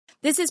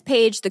This is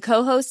Paige, the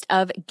co-host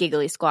of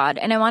Giggly Squad,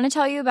 and I want to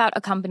tell you about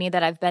a company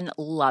that I've been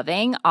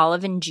loving,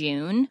 Olive &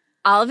 June.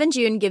 Olive &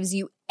 June gives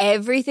you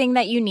everything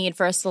that you need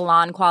for a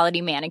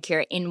salon-quality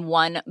manicure in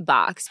one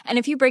box. And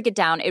if you break it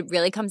down, it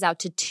really comes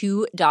out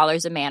to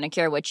 $2 a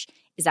manicure, which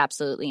is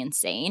absolutely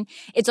insane.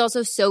 It's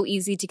also so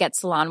easy to get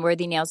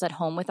salon-worthy nails at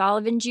home with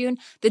Olive & June.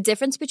 The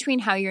difference between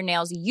how your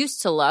nails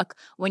used to look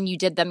when you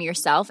did them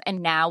yourself and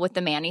now with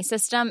the Mani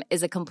system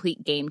is a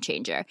complete game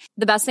changer.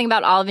 The best thing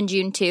about Olive &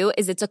 June, too,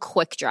 is it's a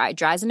quick dry.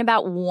 Dries in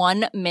about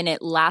 1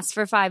 minute, lasts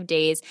for 5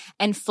 days,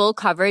 and full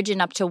coverage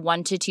in up to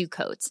 1 to 2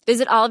 coats.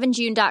 Visit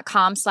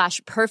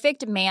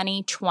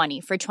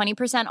oliveandjune.com/perfectmani20 for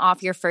 20%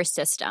 off your first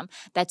system.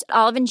 That's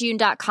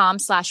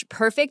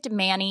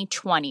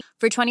oliveandjune.com/perfectmani20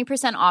 for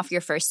 20% off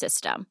your first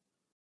system.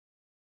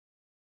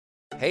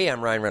 Hey,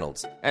 I'm Ryan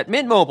Reynolds. At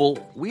Mint Mobile,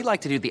 we like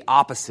to do the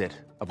opposite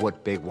of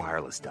what Big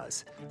Wireless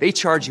does. They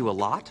charge you a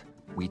lot,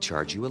 we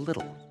charge you a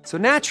little. So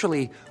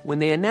naturally, when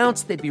they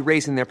announced they'd be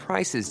raising their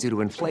prices due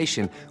to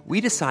inflation,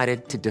 we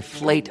decided to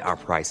deflate our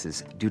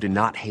prices due to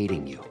not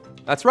hating you.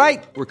 That's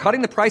right. We're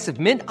cutting the price of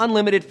Mint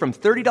Unlimited from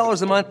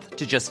 $30 a month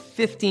to just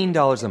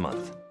 $15 a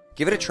month.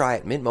 Give it a try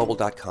at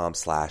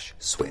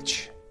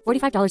mintmobile.com/switch.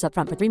 $45 up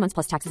front for 3 months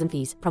plus taxes and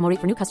fees. Promo rate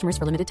for new customers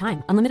for limited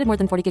time. Unlimited more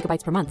than 40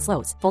 gigabytes per month.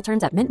 Slows full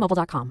terms at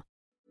mintmobile.com.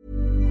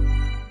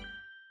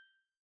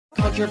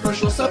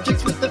 Controversial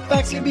subjects with the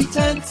facts can be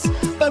tense,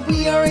 but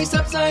we are Ace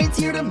Up Science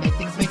here to make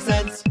things make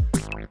sense.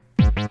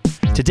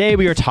 Today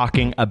we are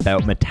talking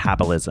about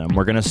metabolism.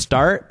 We're going to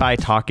start by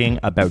talking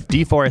about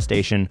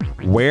deforestation,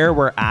 where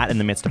we're at in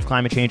the midst of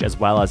climate change, as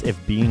well as if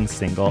being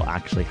single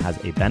actually has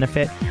a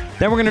benefit.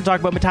 Then we're going to talk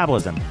about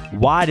metabolism.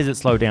 Why does it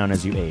slow down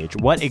as you age?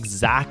 What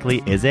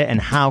exactly is it, and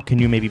how can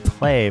you maybe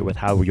play with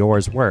how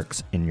yours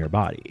works in your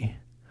body?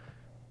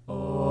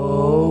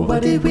 Oh,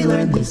 what did we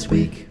learn this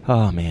week?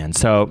 Oh, man.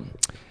 So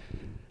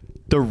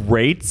the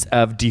rates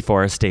of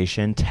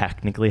deforestation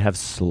technically have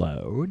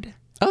slowed.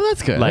 Oh,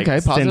 that's good. Okay,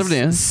 positive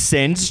news.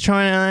 Since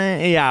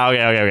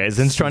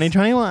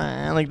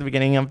 2021, like the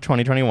beginning of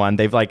 2021,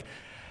 they've like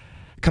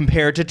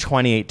compared to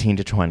 2018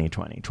 to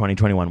 2020.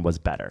 2021 was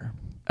better.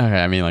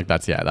 Okay, I mean, like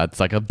that's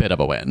like a bit of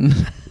a win.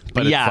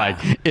 But it's like,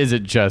 is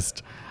it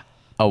just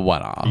a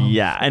one-off?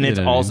 Yeah, and it's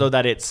also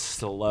that it's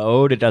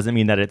slowed. It doesn't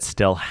mean that it's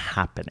still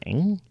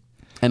happening.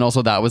 And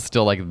also that was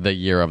still like the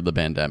year of the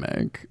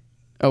pandemic.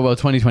 Oh, well,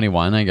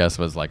 2021, I guess,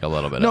 was like a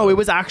little bit. No, it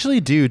was actually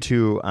due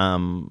to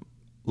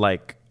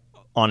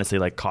honestly,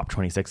 like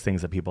COP26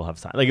 things that people have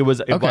signed. Like it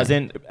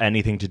wasn't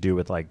anything to do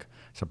with like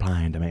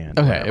supply and demand.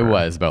 Okay, it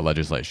was about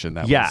legislation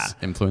that was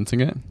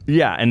influencing it.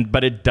 Yeah,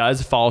 but it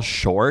does fall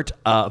short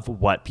of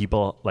what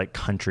people like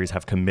countries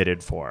have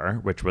committed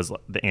for, which was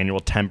the annual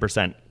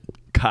 10%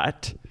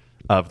 cut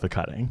of the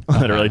cutting.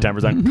 Literally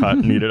 10% cut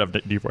needed of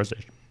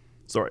deforestation.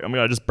 Sorry, oh my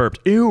God, I just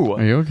burped. Ew.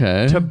 Are you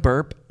okay? To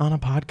burp on a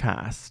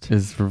podcast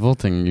is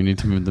revolting. You need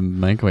to move the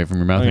mic away from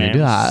your mouth when you do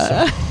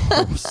that.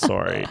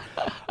 Sorry.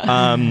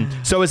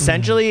 So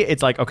essentially,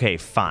 it's like, okay,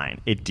 fine.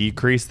 It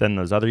decreased than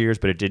those other years,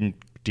 but it didn't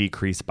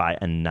decrease by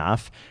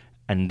enough.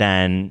 And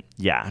then,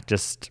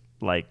 just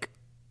like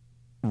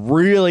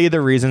really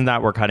the reason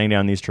that we're cutting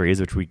down these trees,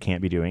 which we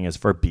can't be doing, is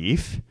for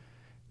beef.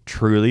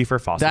 Truly for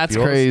fossil fuels. That's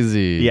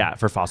crazy. Yeah,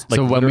 for fossil.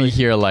 So when we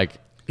hear like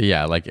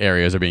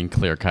areas are being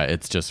clear cut,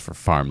 it's just for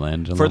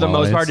farmland. For the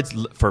most part, it's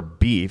for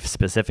beef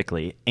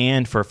specifically,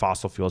 and for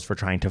fossil fuels, for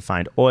trying to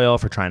find oil,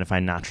 for trying to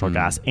find natural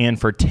gas,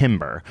 and for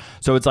timber.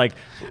 So it's like,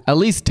 at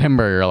least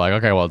timber, you're like,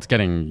 okay, well, it's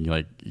getting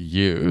like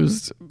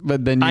used,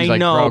 but then you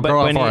grow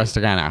a forest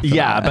again after that.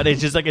 Yeah, but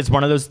it's just like, it's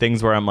one of those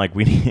things where I'm like,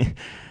 we need.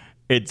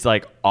 It's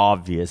like,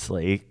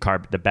 obviously,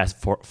 the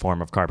best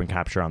form of carbon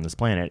capture on this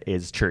planet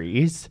is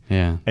trees.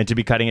 Yeah. And to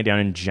be cutting it down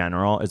in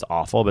general is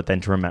awful, but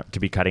then to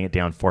be cutting it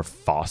down for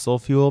fossil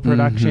fuel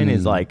production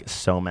is like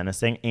so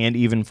menacing, and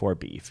even for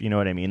beef. You know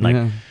what I mean?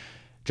 Like,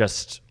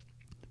 just,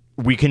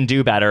 we can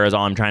do better is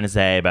all I'm trying to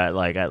say, but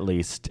like at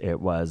least it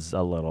was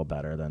a little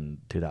better than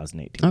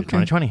 2018 to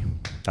 2020.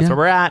 That's where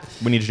we're at.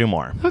 We need to do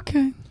more.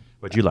 Okay.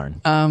 What'd you learn?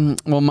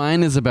 Well,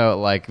 mine is about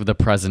like the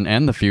present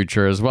and the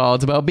future as well.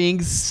 It's about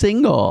being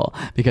single,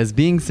 because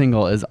being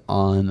single is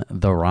on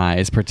the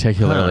rise,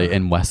 particularly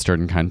in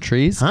Western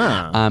countries.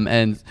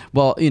 And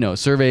well,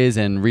 surveys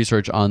and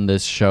research on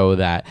this show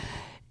that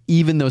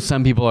even though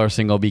some people are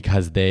single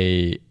because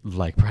they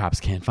like perhaps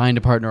can't find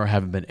a partner or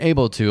haven't been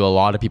able to, a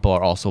lot of people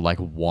are also like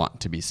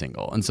want to be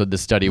single. And so the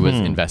study was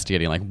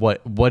investigating like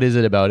what is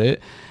it about it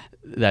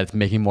that's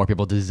making more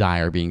people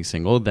desire being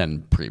single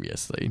than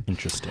previously.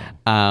 Interesting.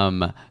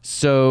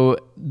 So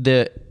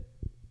the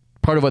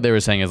part of what they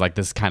were saying is like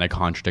this kind of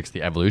contradicts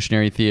the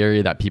evolutionary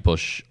theory that people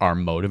are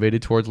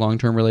motivated towards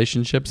long-term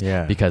relationships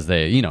because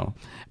they,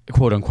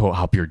 quote unquote,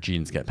 help your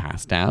genes get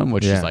passed down,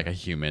 which is like a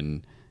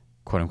human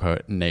quote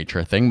unquote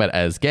nature thing. But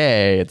as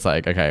gay, it's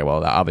like, okay,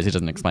 well, that obviously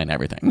doesn't explain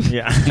everything.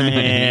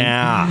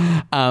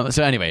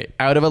 So anyway,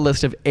 out of a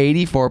list of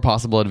 84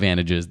 possible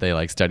advantages, they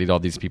like studied all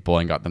these people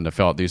and got them to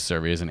fill out these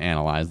surveys and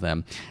analyze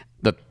them.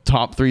 The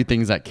top 3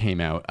 things that came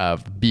out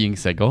of being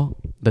single,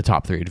 the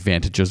top 3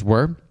 advantages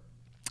were,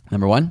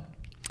 number 1,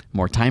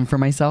 more time for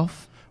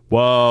myself.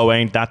 Whoa,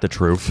 ain't that the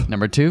truth?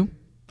 Number 2,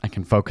 I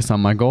can focus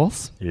on my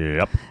goals.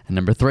 Yep. And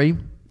number 3,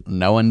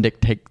 no one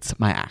dictates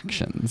my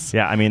actions.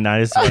 Yeah, I mean,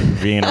 that is what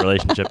being in a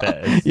relationship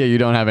is. Yeah, you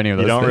don't have any of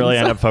those You don't things. really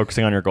end up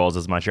focusing on your goals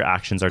as much. Your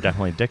actions are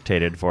definitely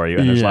dictated for you,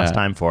 and there's less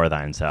time for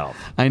thine-self.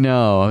 I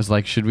know. I was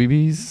like, should we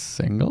be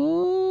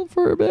single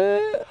for a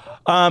bit?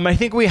 I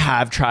think we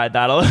have tried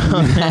that a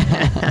little.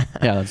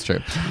 Yeah, that's true.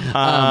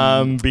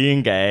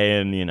 Being gay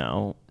and, you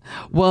know.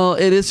 Well,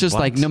 it is just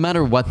like, no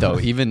matter what though,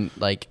 even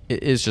like,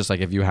 it is just like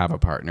if you have a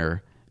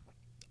partner,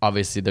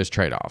 obviously there's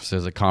trade-offs.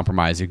 There's a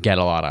compromise. You get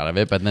a lot out of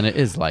it, but then it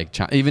is like,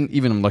 even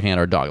I'm looking at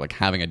our dog, like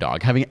having a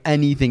dog, having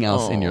anything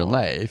else in your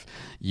life,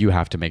 you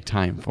have to make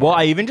time for. Well,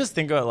 I even just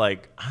think of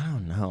like, I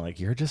don't know, like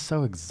you're just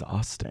so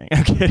exhausting.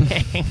 I'm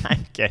kidding.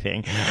 I'm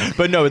kidding.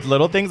 But no, it's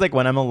little things like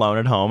when I'm alone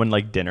at home and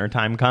like dinner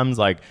time comes,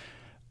 like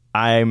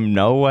I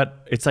know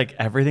what it's like.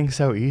 Everything's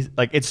so easy.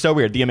 Like it's so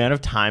weird. The amount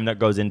of time that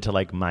goes into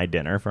like my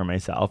dinner for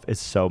myself is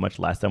so much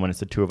less than when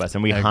it's the two of us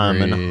and we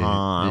hum and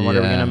hum. What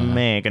are we gonna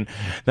make? And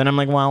then I'm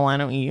like, well, why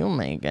don't you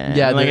make it?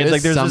 Yeah, and like there it's is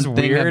like there's this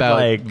something weird about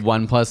like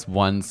 1 +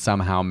 1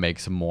 somehow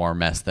makes more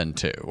mess than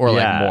 2, or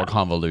like more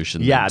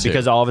convolution. Yeah, than 2.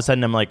 because all of a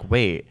sudden I'm like,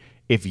 wait.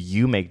 If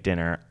you make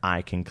dinner,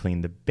 I can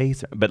clean the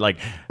basement. But like,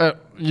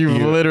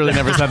 you've literally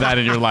never said that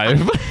in your life.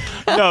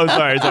 No,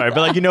 sorry. But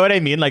like, you know what I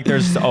mean? Like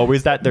there's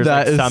always that, there's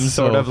That like is some so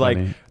sort of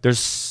funny. like, there's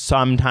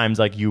sometimes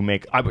like you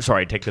make,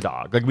 take the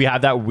dog. Like we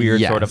have that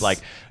weird sort of Yes. like,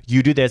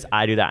 you do this,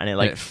 I do that. And it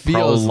like it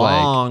feels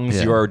prolongs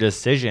like- your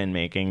decision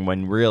making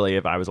when really,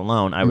 if I was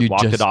alone, I would You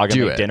walk the just dog and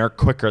do make it. dinner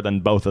quicker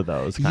than both of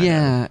those. Kind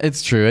Yeah,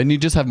 it's true. And you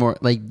just have more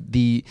like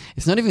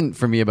it's not even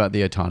for me about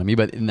the autonomy,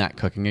 but in that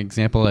cooking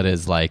example, it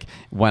is like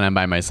when I'm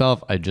by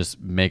myself, I just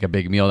make a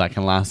big meal that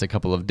can last a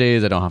couple of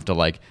days. I don't have to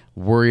like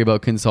worry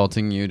about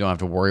consulting you. Don't have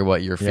to worry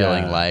what you're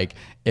feeling like.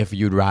 If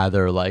you'd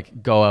rather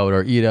like go out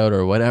or eat out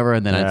or whatever,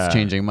 and then it's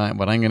changing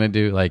what I'm going to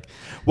do. Like,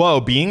 Whoa,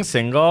 being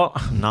single,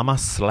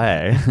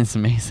 namaste. it's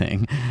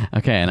amazing.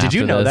 Okay. And Did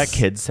you after know this- that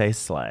kids say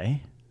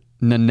slay?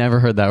 No, never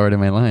heard that word in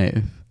my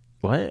life.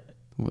 What?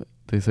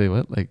 They say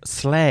what? Like,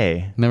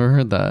 Slay. never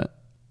heard that.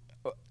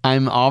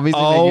 I'm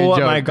obviously making a Oh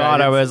joke. my God,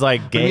 but I it's- was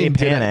like, gay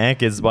did I-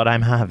 panic is what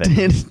I'm having.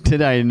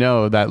 Did I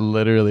know that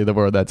literally the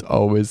word that's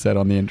always said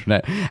on the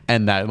internet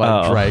and that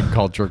like drag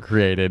culture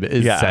created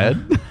is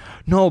said?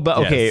 No, but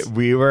okay, Yes.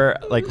 we were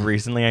like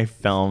recently I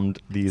filmed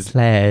these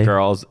Slay.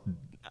 girls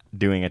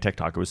doing a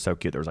TikTok. It was so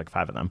cute. There was like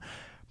 5 of them.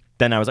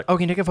 Then I was like, oh,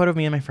 can you take a photo of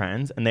me and my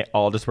friends? And they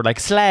all just were like,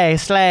 slay,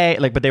 slay.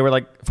 Like, but they were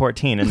like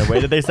 14. And the way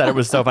that they said it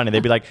was so funny.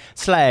 They'd be like,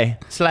 slay,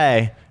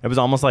 slay. It was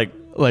almost like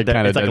kind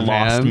it's of like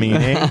lost deadpan.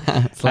 meaning.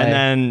 Slay. And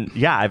then,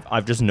 yeah,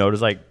 I've just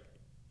noticed like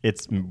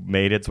it's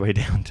made its way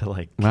down to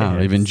like Wow,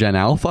 kids. even Gen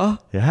Alpha?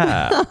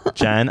 Yeah.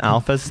 Gen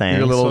Alpha saying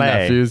Your little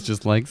slay. nephew's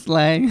just like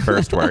slay.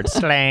 First word,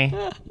 slay.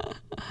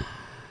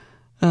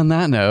 On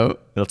that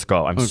note, Let's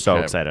go. I'm so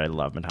Okay. excited. I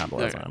love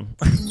metabolism.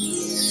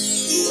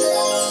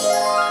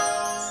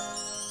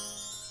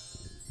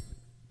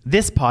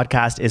 This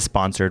podcast is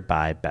sponsored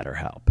by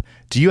BetterHelp.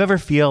 Do you ever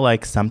feel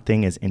like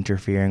something is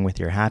interfering with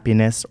your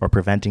happiness or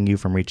preventing you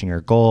from reaching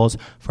your goals?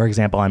 For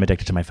example, I'm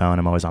addicted to my phone.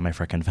 I'm always on my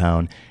frickin'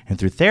 phone. And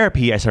through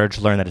therapy, I started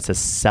to learn that it's a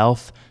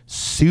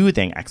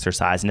self-soothing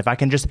exercise. And if I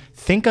can just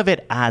think of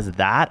it as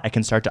that, I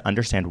can start to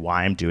understand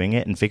why I'm doing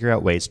it and figure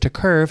out ways to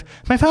curb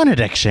my phone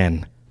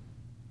addiction.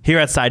 Here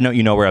at Side Note,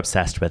 you know we're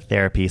obsessed with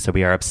therapy, so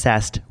we are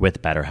obsessed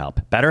with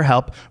BetterHelp.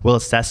 BetterHelp will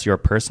assess your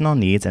personal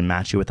needs and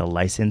match you with a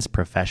licensed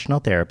professional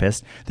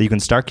therapist that you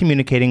can start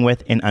communicating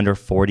with in under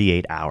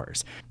 48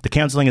 hours. The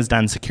counseling is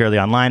done securely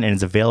online and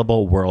is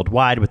available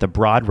worldwide with a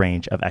broad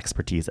range of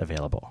expertise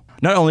available.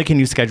 Not only can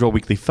you schedule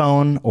weekly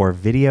phone or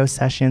video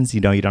sessions, you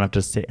don't have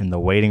to sit in the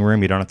waiting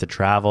room, you don't have to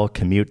travel,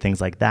 commute,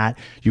 things like that.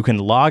 You can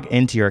log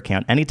into your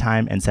account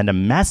anytime and send a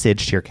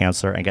message to your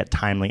counselor and get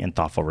timely and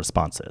thoughtful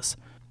responses.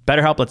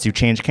 BetterHelp lets you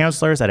change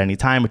counselors at any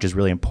time, which is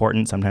really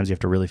important. Sometimes you have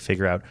to really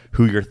figure out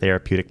who your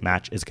therapeutic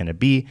match is going to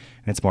be, and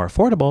it's more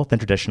affordable than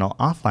traditional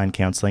offline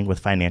counseling with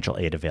financial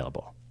aid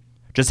available.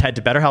 Just head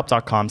to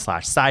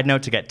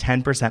betterhelp.com/sidenote to get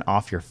 10%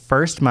 off your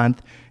first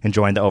month and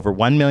join the over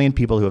 1 million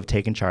people who have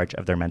taken charge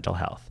of their mental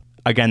health.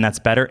 Again, that's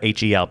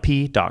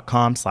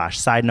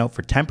betterhelp.com/sidenote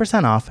for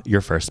 10% off your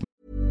first month.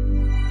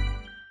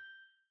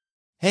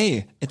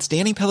 Hey, it's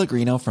Danny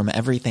Pellegrino from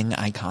Everything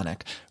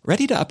Iconic.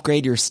 Ready to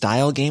upgrade your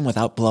style game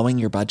without blowing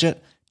your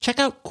budget? Check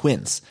out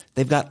Quince.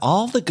 They've got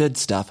all the good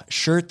stuff,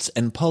 shirts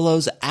and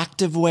polos,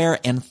 activewear,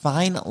 and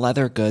fine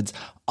leather goods,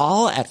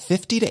 all at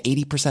 50 to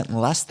 80%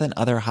 less than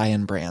other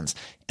high-end brands.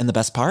 And the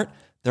best part?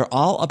 They're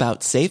all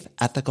about safe,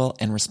 ethical,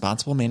 and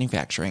responsible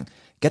manufacturing.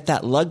 Get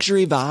that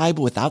luxury vibe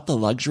without the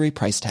luxury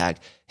price tag.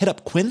 Hit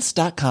up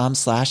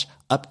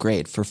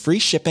quince.com/upgrade for free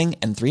shipping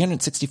and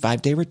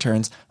 365-day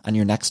returns on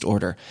your next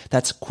order.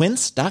 That's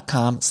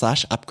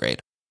quince.com/upgrade.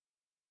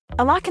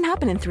 A lot can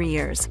happen in 3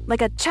 years,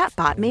 like a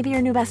chatbot may be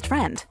your new best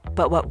friend.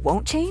 But what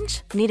won't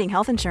change? Needing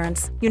health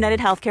insurance.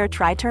 United Healthcare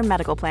Tri-Term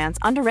Medical Plans,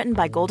 underwritten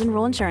by Golden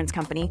Rule Insurance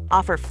Company,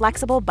 offer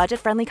flexible,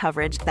 budget-friendly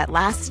coverage that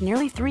lasts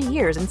nearly 3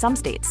 years in some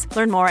states.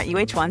 Learn more at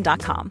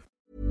uh1.com.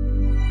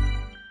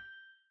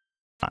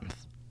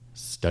 month.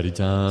 Study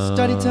time.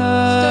 Study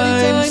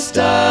time.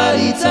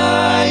 Study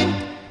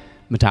time.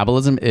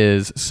 Metabolism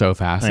is so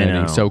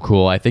fascinating, so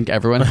cool. I think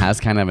everyone has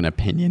kind of an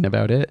opinion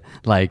about it.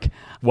 Like,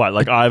 what?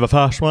 Like, I have a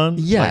fast one?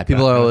 Yeah, like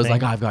people are always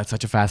like, oh, I've got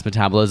such a fast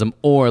metabolism.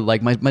 Or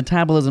like, my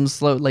metabolism's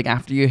slow. Like,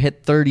 after you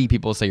hit 30,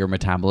 people say your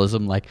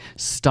metabolism like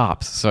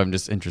stops. So I'm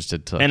just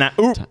interested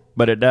to...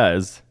 But it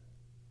does.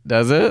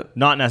 Does it?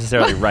 Not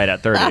necessarily right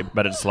at 30,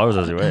 but it slows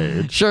as you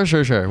age.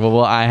 Sure.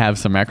 Well, I have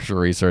some extra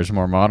research,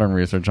 more modern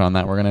research on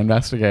that we're going to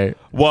investigate.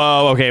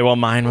 Whoa, okay. Well,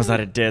 mine was that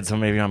it did, so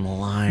maybe I'm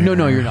lying.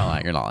 No, you're not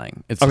lying. You're not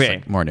lying. It's just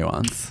like more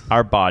nuance.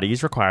 Our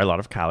bodies require a lot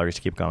of calories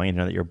to keep going. You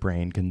know that your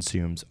brain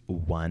consumes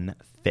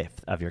 1/5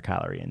 of your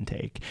calorie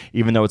intake,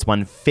 even though it's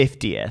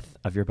 1/50th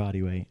of your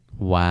body weight.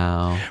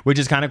 Wow. Which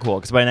is kind of cool,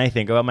 because when I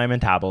think about my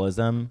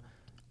metabolism,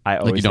 I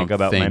always think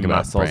about my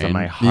muscles and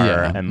my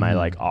heart and my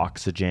like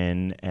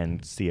oxygen and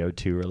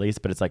CO2 release.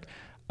 But it's like,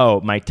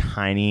 oh, my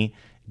tiny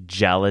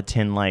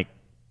gelatin like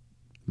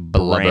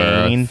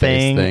brain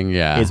thing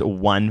is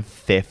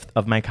 1/5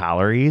 of my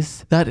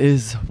calories. That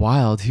is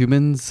wild.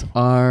 Humans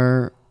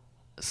are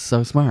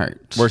so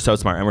smart. We're so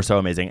smart and we're so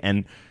amazing.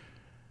 And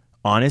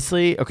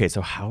honestly, okay,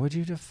 so how would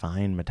you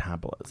define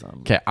metabolism?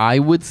 Okay, I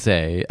would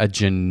say a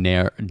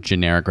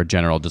generic or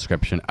general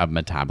description of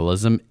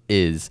metabolism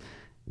is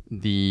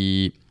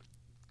the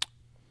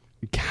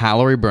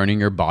calorie burning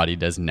your body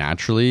does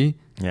naturally.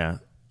 Yeah.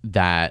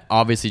 That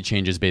obviously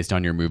changes based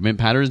on your movement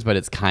patterns, but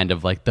it's kind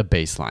of like the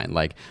baseline.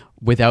 Like,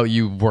 without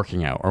you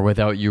working out or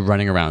without you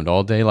running around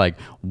all day, like,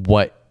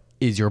 what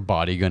is your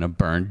body going to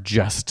burn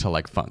just to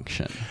like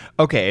function?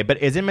 Okay,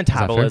 but isn't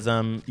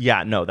metabolism...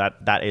 Yeah, no,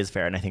 that is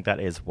fair. And I think that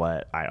is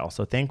what I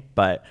also think.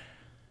 But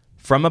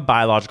from a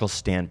biological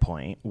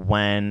standpoint,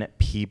 when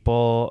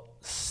people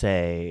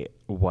say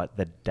what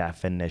the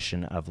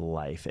definition of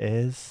life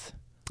is...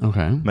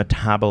 Okay.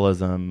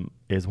 Metabolism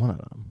is one of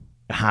them.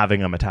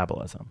 Having a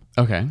metabolism.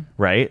 Okay.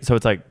 Right? So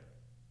it's like,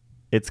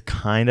 it's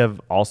kind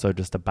of also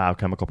just a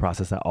biochemical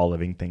process that all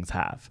living things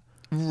have.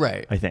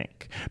 Right. I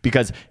think.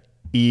 Because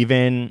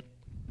even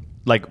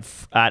like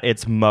at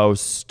its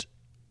most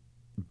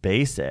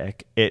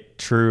basic, it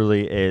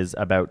truly is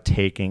about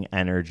taking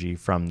energy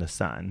from the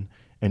sun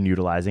and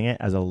utilizing it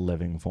as a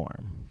living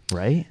form.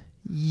 Right?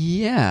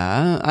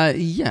 Yeah.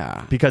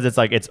 Yeah. Because it's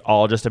like, it's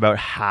all just about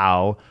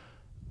how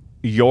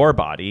your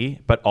body,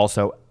 but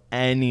also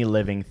any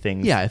living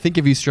thing. Yeah, I think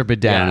if you strip it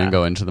down and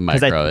go into the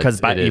micro,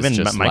 because even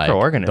just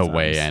microorganisms, like the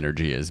way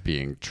energy is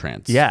being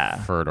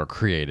transferred or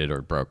created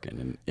or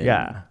broken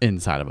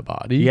inside of a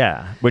body.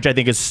 Yeah, which I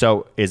think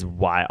is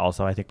why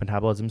also I think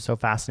metabolism is so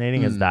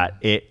fascinating, is that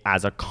it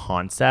as a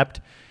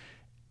concept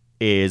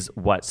is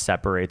what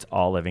separates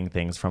all living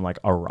things from like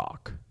a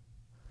rock.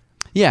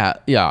 Yeah.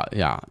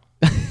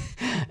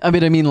 I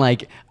mean,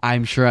 like,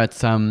 I'm sure at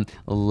some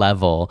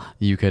level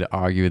you could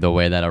argue the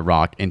way that a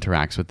rock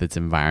interacts with its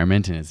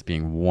environment and it's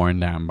being worn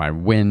down by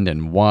wind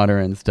and water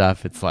and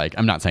stuff. It's like,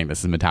 I'm not saying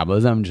this is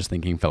metabolism. I'm just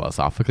thinking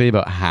philosophically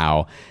about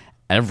how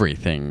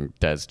everything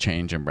does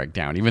change and break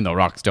down. Even though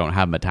rocks don't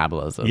have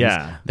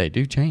metabolisms, they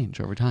do change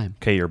over time.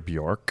 Okay, you're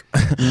Bjork.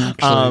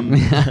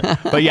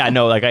 But yeah,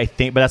 no, like I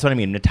think, but that's what I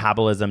mean.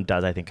 Metabolism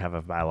does, I think, have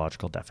a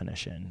biological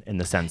definition in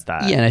the sense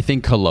that... Yeah, and I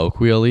think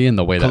colloquially, in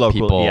the way that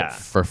people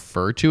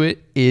refer to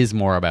it, is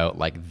more about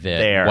like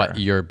what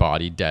your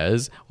body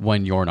does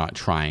when you're not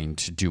trying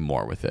to do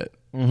more with it.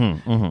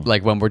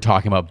 Like when we're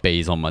talking about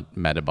basal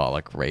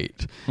metabolic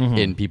rate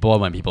in people,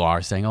 when people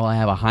are saying, oh, I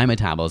have a high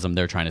metabolism,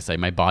 they're trying to say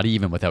my body,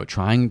 even without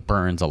trying,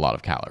 burns a lot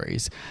of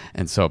calories.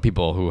 And so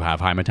people who have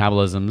high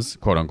metabolisms,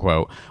 quote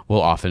unquote,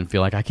 will often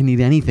feel like I can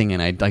eat anything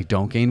and I like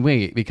don't gain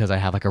weight because I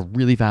have like a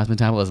really fast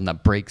metabolism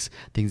that breaks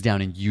things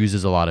down and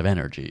uses a lot of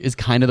energy. Is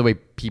kind of the way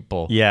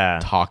people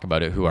talk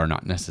about it, who are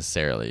not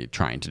necessarily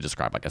trying to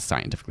describe like a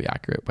scientifically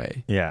accurate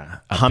way. Yeah.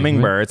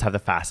 Hummingbirds have the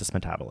fastest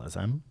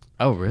metabolism.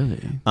 Oh,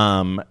 really?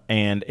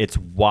 And it's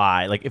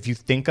why, like, if you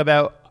think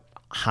about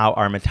how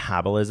our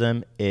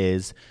metabolism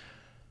is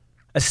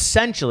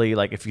essentially,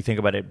 like, if you think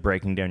about it,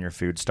 breaking down your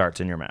food starts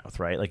in your mouth,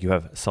 right? Like, you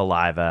have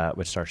saliva,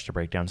 which starts to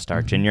break down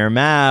starch in your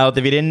mouth.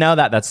 If you didn't know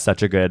that, that's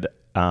such a good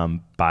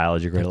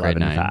biology grade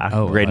 11 fact.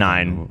 Oh, grade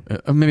 9.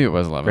 Maybe it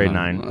was 11. Grade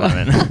 9,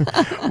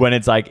 11. When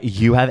it's like,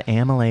 you have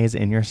amylase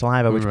in your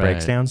saliva, which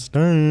breaks down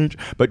starch.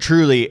 But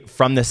truly,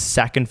 from the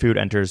second food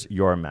enters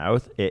your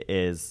mouth, it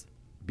is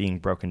being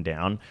broken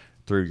down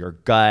through your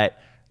gut,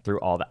 through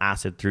all the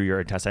acid, through your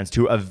intestines,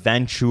 to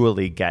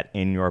eventually get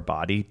in your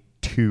body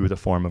to the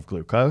form of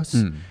glucose.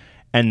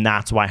 And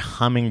that's why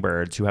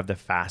hummingbirds, who have the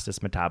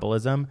fastest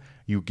metabolism,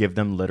 you give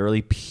them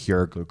literally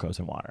pure glucose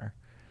and water.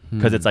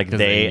 Because it's like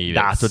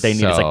that's what they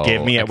need. It's like,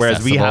 give me it.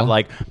 Whereas we have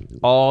like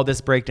all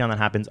this breakdown that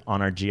happens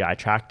on our GI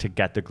tract to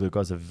get the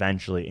glucose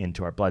eventually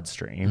into our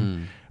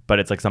bloodstream. But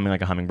it's like something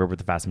like a hummingbird with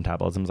the fast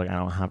metabolism is like, I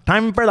don't have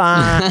time for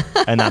that.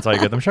 And that's why you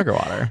give them sugar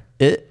water.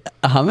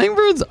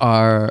 Hummingbirds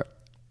are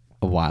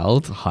a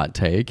wild hot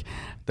take.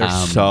 They're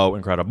so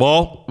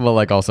incredible. Well,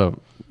 like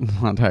also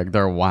hot take,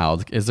 they're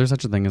wild. Is there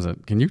such a thing as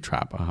can you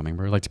trap a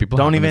hummingbird? Like, do people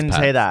don't even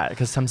say that,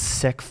 because some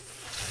sick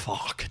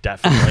fuck,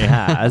 definitely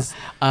has.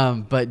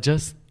 But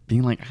just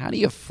being like, how do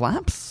you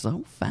flap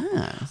so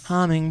fast?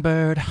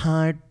 Hummingbird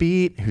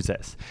heartbeat. Who's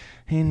this?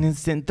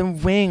 Innocent the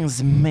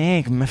wings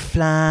make me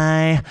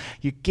fly.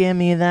 You give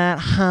me that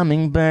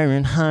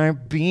hummingbird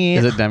heartbeat.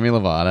 Is it Demi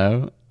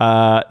Lovato?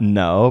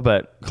 No,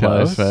 but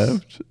close. Taylor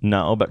Swift?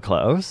 No, but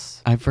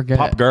close. I forget.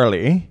 Pop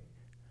Girly.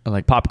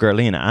 Like Pop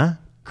Girlina.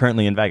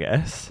 Currently in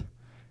Vegas.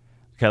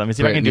 Okay, let me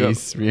see if I can do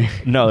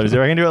it. No, let me see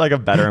if I can do it like a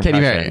better Katy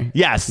impression. Perry.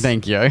 Yes.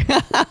 Thank you.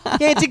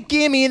 Yeah, to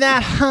give me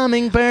that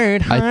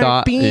hummingbird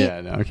heartbeat.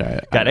 Yeah, no, okay.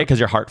 Got it? Because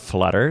your heart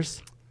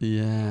flutters.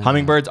 Yeah.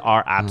 Hummingbirds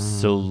are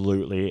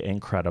absolutely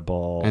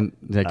incredible. And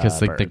because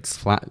like the birds.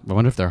 flat, I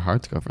wonder if their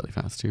hearts go really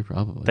fast too.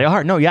 Probably They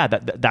are. No, yeah,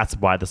 that's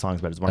why the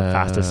song's about it. It's one of the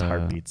fastest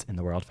heartbeats in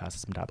the world,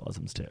 fastest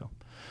metabolisms too.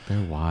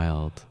 They're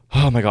wild.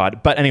 Oh my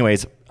God. But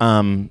anyways,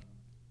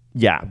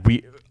 yeah,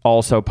 we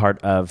also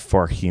part of,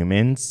 for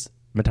humans,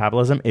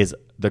 metabolism is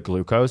the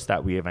glucose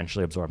that we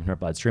eventually absorb in our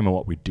bloodstream and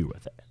what we do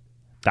with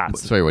it.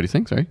 Sorry, what do you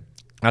think? Sorry.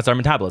 That's our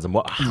metabolism.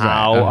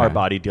 How our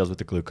body deals with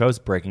the glucose,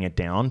 breaking it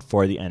down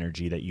for the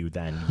energy that you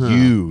then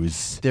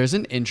use. There's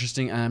an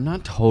interesting. I'm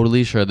not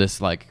totally sure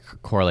this like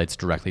correlates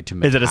directly to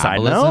Is it a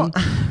side metabolism.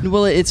 note?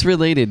 Well, it's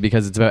related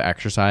because it's about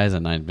exercise,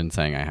 and I've been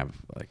saying I have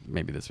like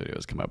maybe this video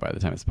has come out by the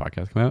time this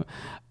podcast come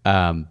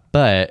out.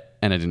 But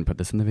I didn't put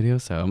this in the video,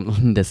 so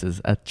this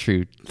is a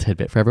true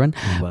tidbit for everyone.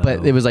 Whoa.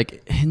 But it was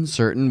like in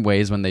certain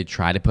ways when they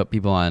try to put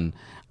people on.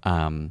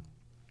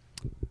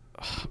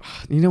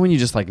 You know when you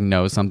just like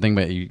know something,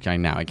 but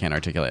I can't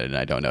articulate it and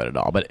I don't know it at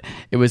all. But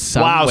it was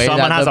some way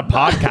someone that has a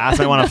podcast.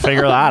 I want to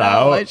figure that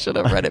out. I should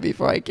have read it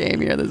before I came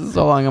here. This is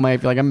so long. I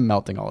feel like I'm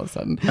melting all of a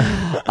sudden.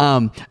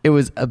 It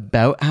was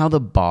about how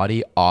the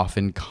body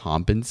often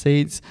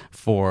compensates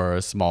for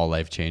small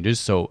life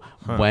changes. So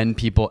when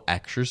people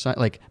exercise,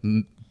 like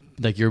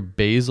your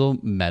basal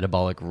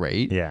metabolic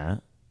rate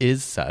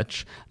is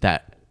such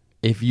that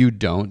if you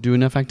don't do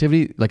enough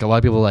activity, like a lot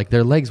of people, like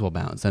their legs will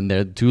bounce and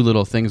they'll do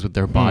little things with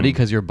their body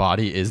because your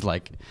body is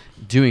like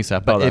doing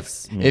stuff. But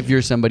if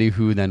you're somebody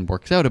who then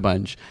works out a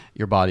bunch,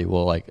 your body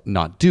will like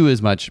not do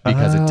as much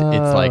because it's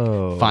like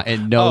fine.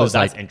 It knows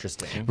that's like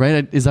interesting,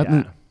 right? Is that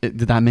did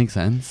that make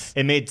sense?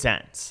 It made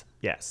sense.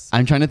 Yes.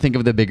 I'm trying to think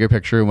of the bigger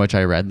picture in which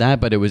I read that,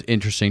 but it was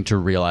interesting to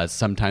realize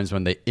sometimes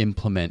when they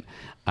implement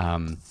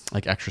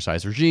like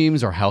exercise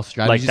regimes or health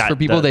strategies for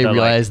people, they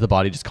realize the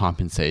body just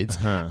compensates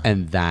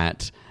and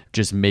that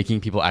just making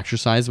people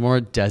exercise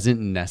more doesn't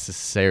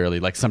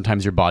necessarily, like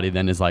sometimes your body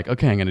then is like,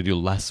 okay, I'm going to do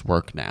less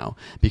work now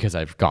because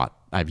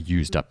I've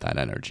used up that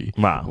energy.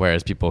 Wow.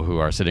 Whereas people who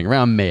are sitting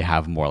around may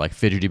have more like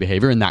fidgety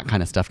behavior, and that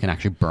kind of stuff can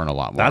actually burn a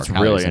lot more. That's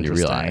really than you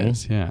interesting.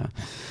 realize. Yeah.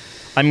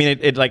 I mean,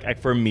 it like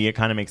for me, it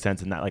kind of makes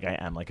sense in that like I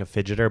am like a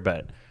fidgeter,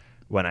 but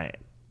when I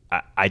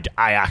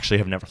actually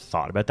have never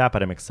thought about that,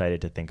 but I'm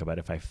excited to think about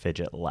if I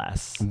fidget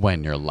less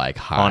when you're like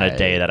high on a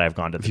day that I've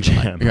gone to the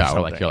gym.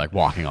 Or like you're like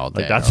walking all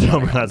day. Like that's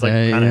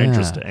kind of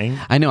interesting.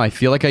 I know. I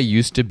feel like I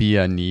used to be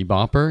a knee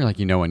bopper, like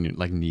when you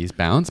like knees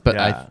bounce, but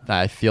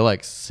I feel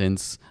like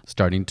since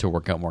starting to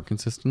work out more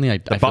consistently, I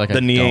feel like the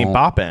knee ain't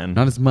bopping.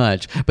 Not as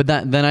much. But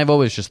then I've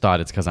always just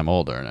thought it's because I'm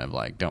older and I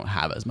like don't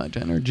have as much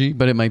energy,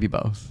 but it might be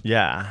both.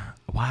 Yeah.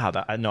 Wow.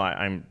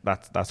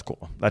 That's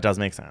cool. That does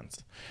make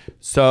sense.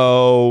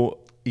 So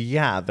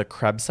yeah, the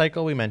Krebs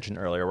cycle we mentioned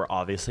earlier, we're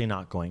obviously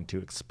not going to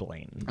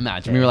explain.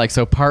 Imagine we were like,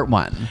 so part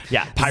one.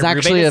 Yeah, it's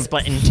actually a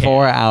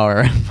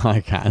 4-hour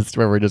podcast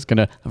where we're just going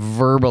to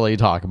verbally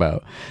talk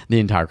about the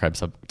entire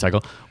Krebs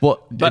cycle.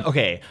 Well, but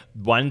okay,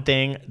 one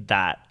thing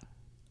that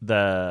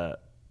the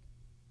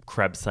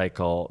Krebs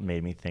cycle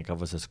made me think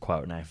of was this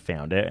quote, and I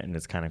found it, and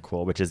it's kind of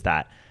cool, which is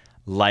that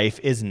life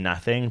is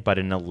nothing but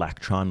an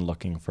electron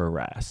looking for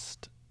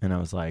rest. And I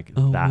was like,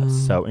 that's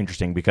so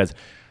interesting because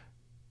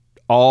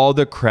all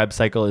the Krebs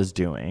cycle is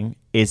doing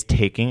is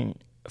taking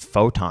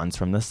photons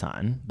from the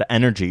sun, the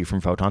energy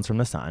from photons from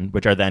the sun,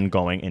 which are then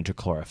going into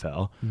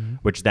chlorophyll,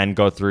 which then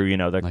go through,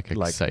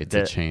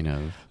 the chain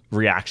of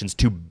reactions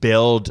to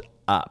build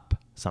up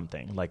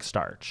something like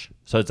starch.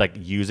 So it's like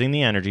using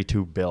the energy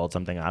to build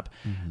something up.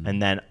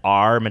 And then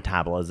our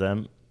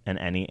metabolism and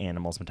any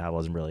animal's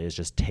metabolism really is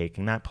just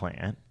taking that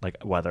plant, like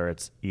whether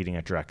it's eating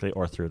it directly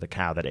or through the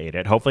cow that ate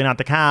it. Hopefully not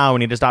the cow. We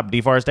need to stop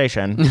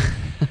deforestation.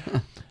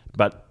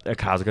 But a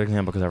cow's a good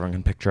example because everyone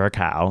can picture a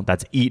cow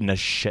that's eaten a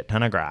shit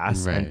ton of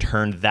grass and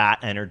turned that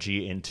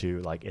energy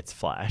into like its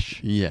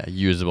flesh. Yeah,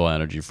 usable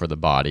energy for the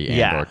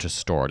body or to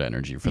stored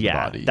energy for the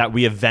body. That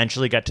we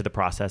eventually get to the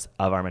process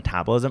of our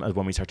metabolism is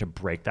when we start to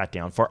break that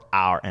down for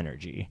our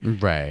energy.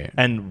 Right.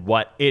 And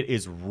what it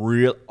is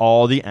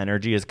all the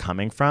energy is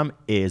coming from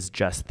is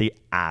just the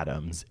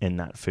atoms in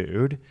that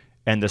food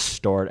and the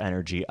stored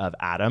energy of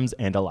atoms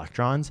and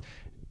electrons.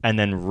 And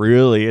then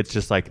really it's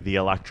just like the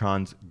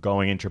electrons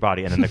going into your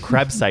body. And then the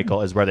Krebs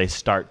cycle is where they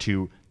start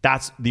to,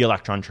 that's the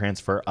electron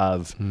transfer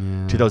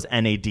to those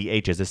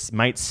NADHs. This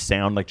might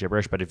sound like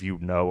gibberish, but if you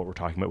know what we're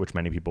talking about, which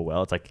many people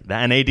will, it's like the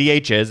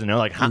NADHs,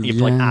 like how you have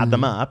to like add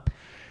them up.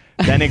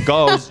 Then it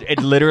goes,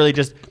 it literally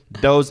just,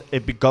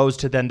 it goes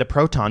to then the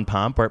proton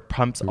pump where it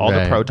pumps all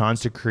the protons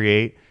to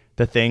create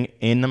the thing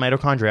in the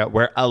mitochondria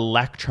where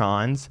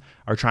electrons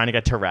are trying to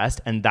get to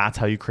rest, and that's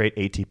how you create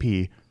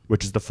ATP,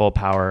 which is the full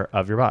power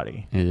of your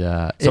body.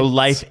 Yeah. So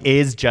life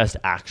is just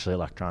actually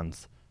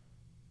electrons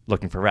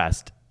looking for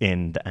rest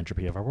in the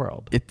entropy of our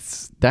world.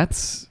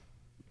 That's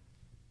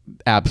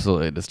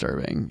absolutely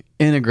disturbing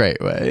in a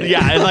great way.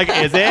 Yeah, like,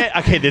 is it?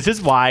 Okay, this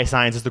is why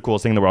science is the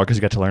coolest thing in the world, because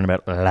you get to learn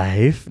about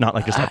life, not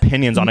like just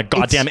opinions on a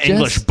goddamn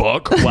English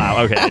book.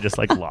 Wow, okay, I just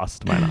like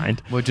lost my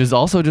mind. Which is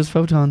also just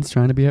photons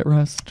trying to be at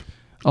rest.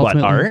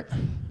 Ultimately. What, art?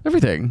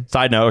 Everything.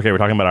 Side note, okay, we're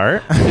talking about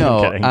art?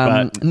 No,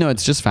 I'm kidding, no,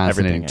 it's just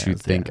fascinating to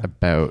is, think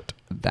about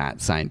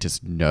that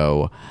scientists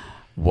know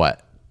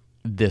what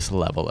this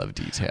level of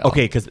detail.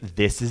 Okay, because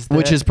this is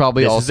which is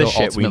probably also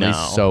shit we ultimately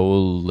know. so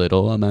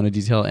little amount of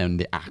detail and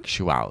the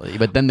actuality.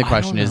 But then the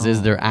question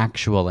is there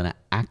actually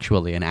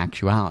an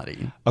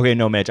actuality? Okay,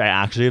 no, Mitch, I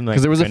actually am like,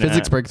 because there was a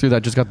physics breakthrough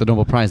that just got the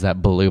Nobel Prize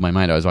that blew my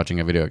mind. I was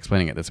watching a video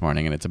explaining it this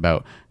morning, and it's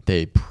about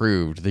they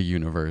proved the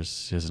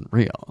universe isn't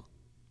real.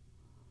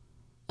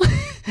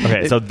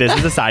 Okay, so this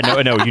is a side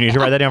note. No, you need to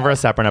write that down for a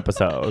separate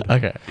episode.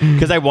 Okay,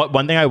 because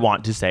one thing I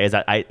want to say is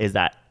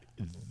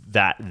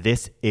that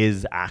this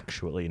is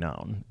actually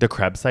known. The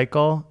Krebs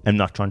cycle and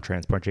electron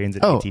transport chains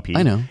and ATP.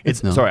 I know.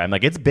 It's known. sorry, I'm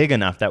like, it's big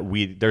enough that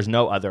there's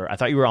no other. I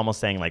thought you were almost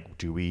saying like,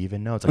 do we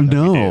even know? It's like,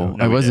 no,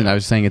 I wasn't. I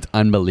was saying it's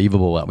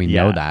unbelievable that we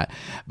know Yeah. that.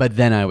 But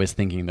then I was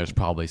thinking there's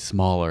probably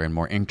smaller and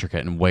more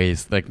intricate in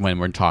ways, like when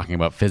we're talking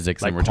about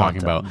physics, Like and we're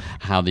talking quantum. about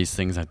how these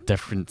things at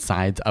different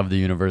sides of the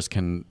universe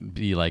can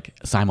be like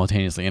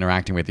simultaneously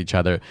interacting with each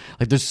other.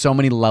 Like there's so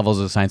many levels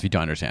of science we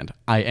don't understand.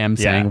 I am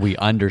saying we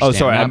understand. Oh,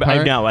 sorry, that part.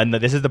 I know, and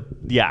this is the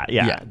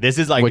This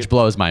is like, which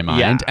blows my mind.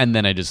 Yeah. And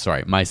then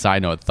my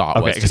side note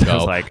thought was Okay, to 'cause I go,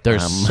 was like,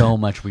 there's so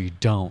much we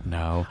don't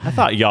know. I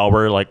thought y'all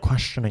were like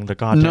questioning the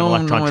goddamn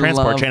electron I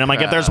transport love chain. I'm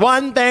like, if there's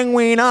one thing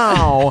we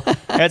know,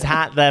 it's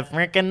how the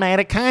freaking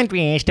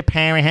mitochondria is the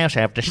powerhouse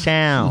of the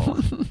cell.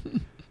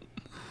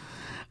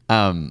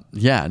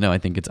 Yeah, no, I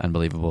think it's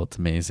unbelievable. It's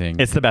amazing.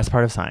 It's the best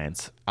part of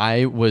science.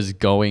 I was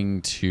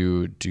going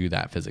to do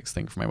that physics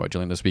thing for my What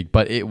Jillian this week,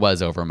 but it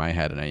was over my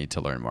head and I need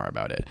to learn more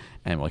about it.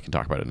 And we can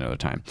talk about it another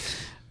time.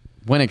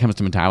 When it comes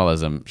to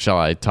metabolism, shall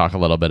I talk a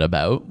little bit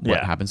about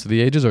what happens to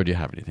the ages, or do you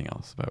have anything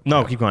else about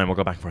No, keep going. We'll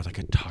go back and forth. I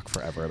could talk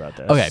forever about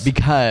this. Okay,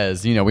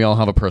 because, we all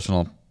have a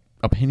personal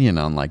opinion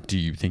on, like, do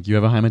you think you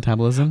have a high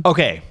metabolism?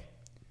 Okay.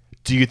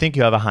 Do you think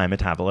you have a high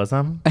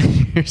metabolism?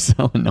 You're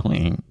so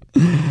annoying.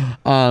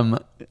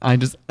 I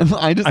just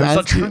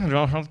asked trying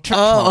to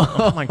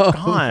oh my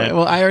god.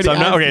 Well, I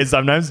already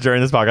sometimes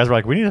during this podcast we're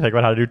like, we need to think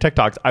about how to do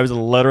TikToks. I was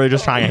literally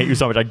just trying to hate you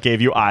so much. I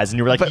gave you eyes and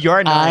you were like, you're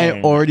annoying.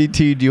 I already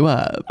teed you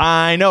up.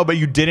 I know, but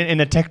you didn't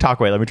in a TikTok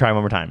way. Let me try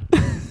one more time.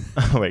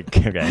 Wait,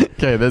 okay.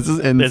 Okay, this is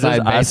inside This is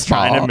baseball. us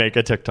trying to make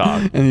a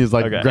TikTok. And he's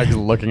like, Okay. Greg's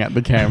looking at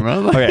the camera.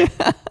 Okay.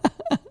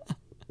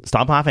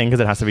 Stop laughing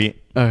because it has to be.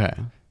 Okay.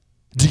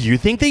 Do you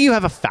think that you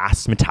have a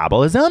fast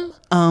metabolism?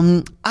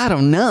 I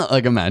don't know.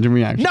 Like, imagine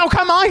me actually. No,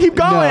 come on, keep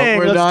going.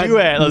 we're Let's not- do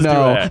it. Let's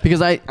no, do it.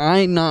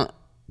 because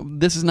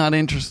this is not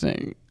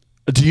interesting.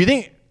 Do you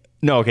think?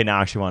 No, okay. Now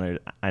I actually want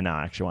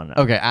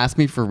to. Okay, ask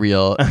me for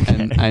real,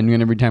 and I'm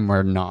gonna pretend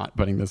we're not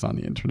putting this on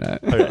the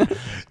internet. Okay.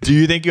 Do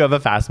you think you have a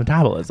fast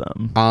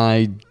metabolism?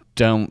 I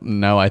don't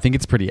know. I think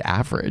it's pretty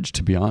average,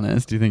 to be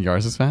honest. Do you think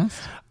yours is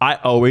fast? I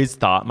always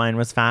thought mine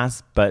was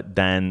fast, but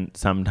then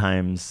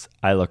sometimes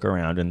I look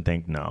around and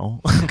think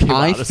no.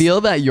 I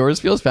feel that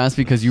yours feels fast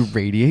because you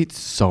radiate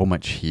so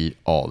much heat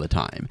all the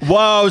time.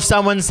 Whoa,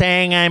 someone's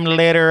saying I'm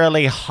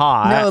literally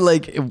hot. No,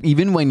 like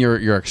even when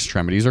your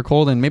extremities are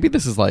cold, and maybe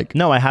this is like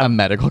No, I have a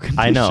medical condition.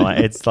 I know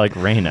it's like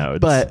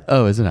Raynaud's. But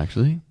is it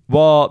actually?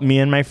 Well, me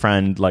and my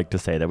friend like to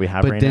say that we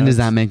have But Raynaud's. then does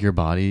that make your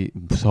body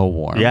so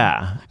warm?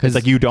 Yeah, because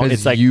like you don't.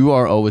 It's like you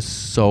are always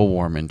so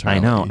warm internally. I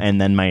know, and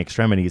then my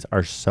extremities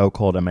are so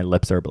cold and my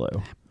lips are blue.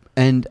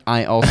 And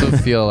I also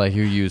feel like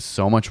you use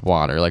so much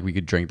water. Like we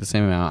could drink the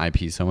same amount. I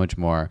pee so much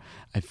more.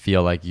 I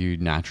feel like you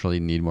naturally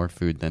need more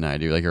food than I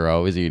do. Like you're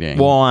always eating.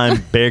 Well,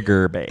 I'm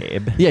bigger,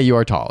 babe. Yeah, you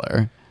are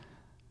taller.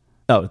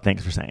 Oh,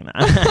 thanks for saying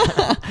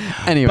that.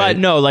 Anyway. But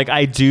no, like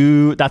I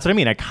do. That's what I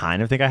mean. I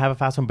kind of think I have a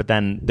fast one, but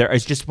then there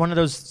is just one of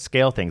those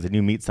scale things, and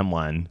you meet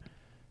someone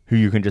who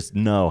you can just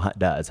know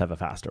does have a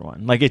faster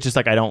one. Like it's just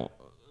like I don't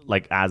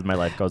like as my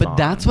life goes on. But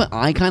that's what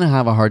I kind of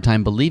have a hard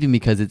time believing,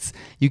 because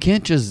you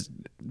can't just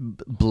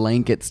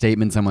blanket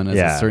statement someone as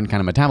a certain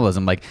kind of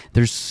metabolism. Like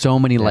there's so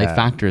many life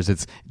factors.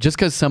 It's just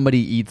because somebody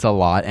eats a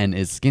lot and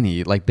is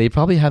skinny, like they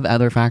probably have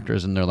other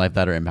factors in their life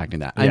that are impacting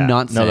that. I'm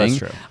not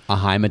saying a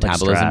high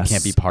metabolism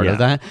can't be part of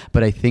that,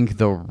 but I think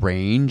the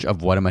range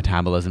of what a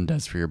metabolism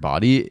does for your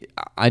body,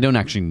 I don't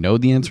actually know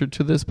the answer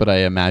to this, but I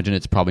imagine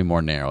it's probably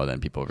more narrow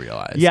than people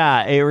realize.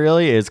 Yeah, it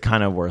really is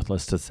kind of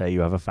worthless to say you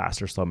have a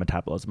fast or slow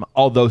metabolism.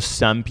 Although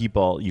some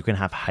people, you can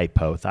have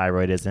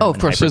hypothyroidism. Oh, of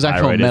course, there's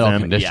actual medical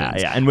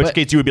conditions. Yeah. In which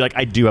case you would be like,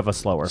 I do have a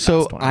slower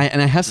fast one. I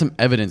have some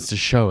evidence to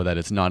show that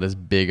it's not as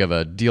big of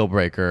a deal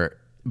breaker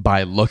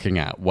by looking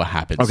at what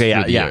happens Okay, through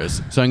yeah, the yeah.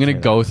 years. So I'm going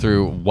to go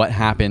through what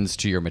happens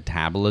to your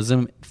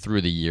metabolism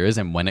through the years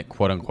and when it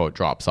quote unquote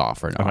drops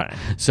off or not. Okay.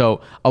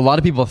 So a lot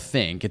of people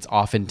think it's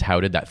often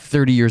touted that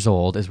 30 years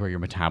old is where your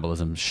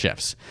metabolism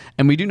shifts.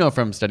 And we do know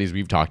from studies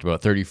we've talked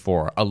about,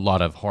 34, a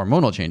lot of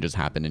hormonal changes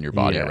happen in your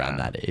body Yeah. around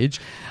that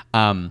age.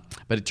 But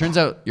it turns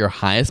out your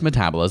highest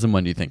metabolism,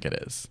 when do you think it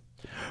is?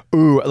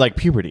 Ooh, like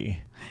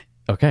puberty.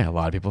 Okay, a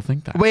lot of people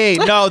think that. Wait,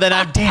 no, then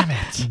I'm damn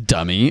it.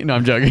 Dummy. No,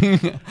 I'm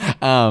joking.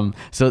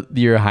 So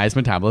your highest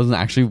metabolism is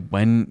actually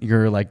when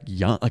you're like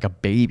young, like a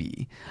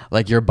baby.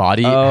 Like your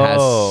body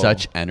has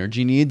such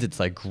energy needs. It's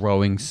like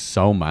growing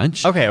so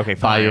much. Okay,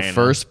 By your fine.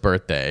 first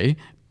birthday,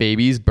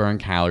 babies burn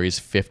calories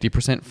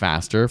 50%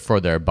 faster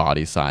for their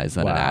body size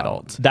than an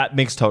adult. That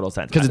makes total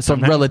sense. Because it's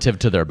Sometimes- relative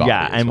to their body.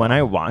 Yeah, and when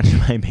I watch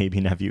my baby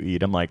nephew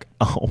eat, I'm like,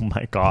 oh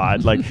my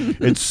God. Like,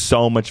 it's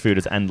so much food.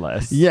 It's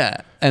endless. Yeah.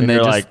 And they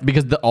you're just, like-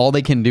 because all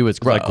they can do is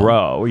grow. Like,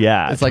 grow.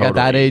 Yeah. It's like at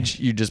that totally. age,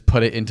 you just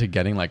put it into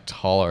getting like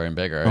taller and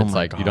bigger. It's my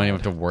like you don't even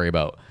God. have to worry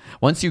about.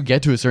 Once you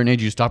get to a certain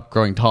age, you stop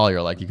growing tall.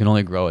 You're like, you can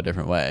only grow a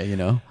different way, you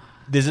know?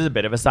 This is a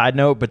bit of a side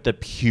note, but the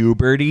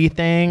puberty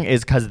thing is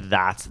because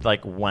that's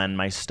like when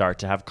I start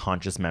to have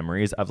conscious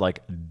memories of like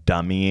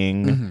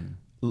dummying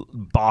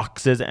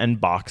boxes and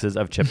boxes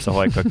of Chips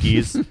Ahoy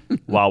cookies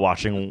while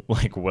watching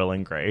like Will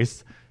and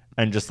Grace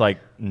and just like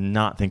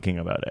not thinking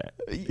about it.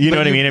 You know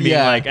what I mean? And being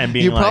like, and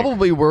being you like,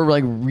 probably were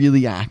like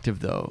really active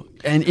though.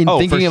 And in Oh,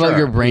 thinking for about sure.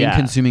 your brain Yeah,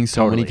 consuming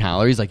so many totally.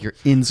 calories, like you're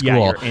in school, yeah,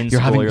 you're in school,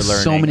 having you're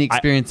so learning. many I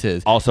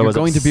experiences. also you're was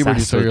going to puberty,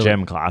 obsessed so with you're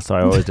gym like, class, so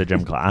I always did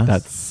gym class.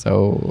 that's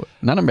so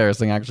not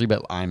embarrassing actually,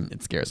 but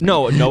it scares me.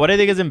 no, what I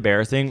think is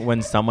embarrassing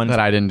when someone that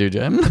I didn't do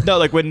gym. No,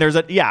 like when there's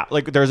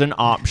there's an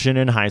option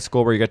in high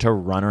school where you get to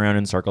run around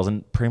in circles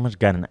and pretty much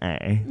get an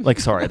A. Like,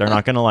 sorry, they're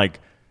not gonna like,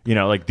 you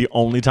know, like the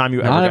only time you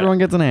ever Not get- everyone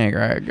gets an A,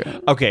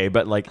 Greg. Okay,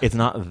 but like it's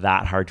not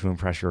that hard to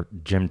impress your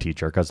gym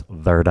teacher because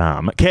they're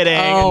dumb. Kidding.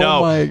 Oh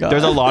no, my God.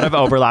 There's a lot of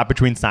overlap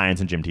between science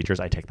and gym teachers.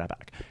 I take that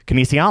back.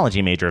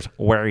 Kinesiology majors,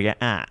 where are you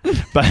at?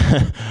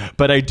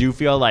 But I do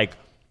feel like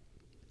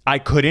I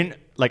couldn't,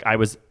 like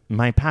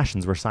my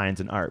passions were science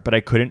and art, but I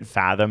couldn't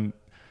fathom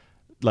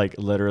like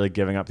literally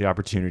giving up the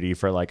opportunity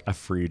for like a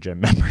free gym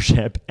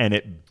membership and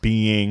it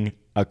being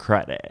a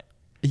credit.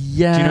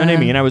 Yeah. Do you know what I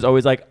mean? I was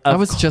always like, I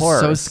was just so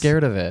course.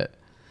 scared of it.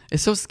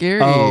 It's so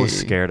scary. Oh,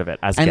 scared of it.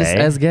 As and gay?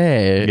 as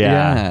gay.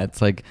 Yeah. Yeah.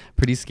 It's like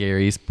pretty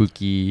scary,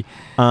 spooky.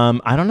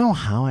 I don't know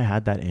how I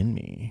had that in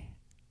me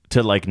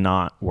to like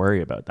not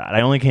worry about that.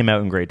 I only came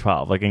out in grade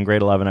 12. Like in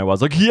grade 11, I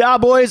was like, yeah,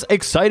 boys,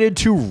 excited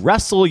to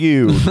wrestle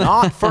you.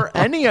 Not for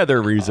any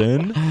other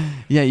reason.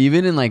 Yeah,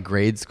 even in like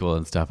grade school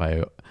and stuff,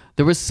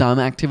 there was some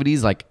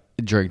activities like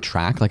during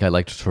track, like I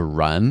liked to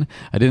run.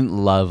 I didn't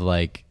love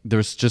like there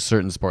was just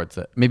certain sports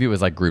that maybe it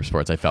was like group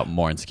sports I felt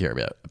more insecure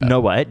about. You know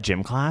what?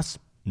 Gym class,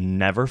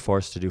 never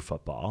forced to do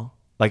football.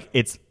 Like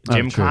it's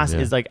gym true, class yeah.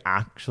 is like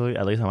actually,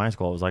 at least in my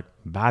school, it was like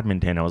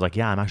badminton. I was like,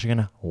 yeah, I'm actually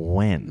going to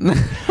win.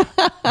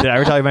 Did I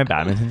ever tell you my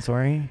badminton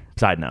story?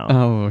 Side note.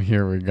 Oh,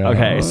 here we go.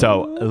 Okay,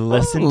 so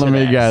listen to Let me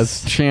this.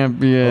 guess.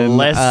 Champion.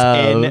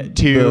 Listen of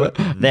to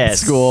the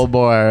this. School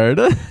board.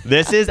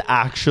 This is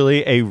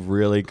actually a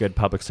really good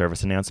public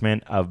service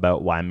announcement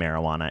about why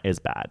marijuana is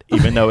bad,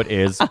 even though it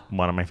is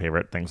one of my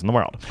favorite things in the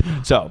world.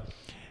 So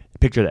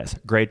picture this,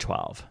 grade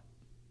 12.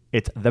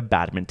 It's the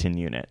badminton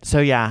unit. So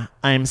yeah,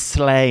 I'm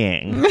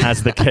slaying,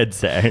 as the kids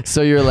say.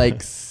 So you're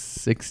like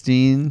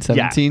 16,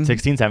 17? Yeah,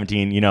 16,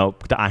 17. You know,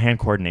 the eye-hand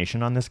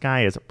coordination on this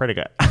guy is pretty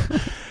good.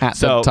 At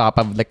So- the top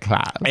of the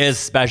class.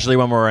 Especially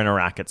when we're in a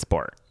racket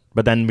sport.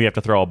 But then we have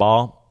to throw a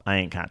ball. I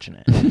ain't catching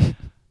it.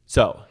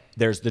 So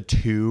there's the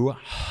two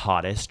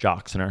hottest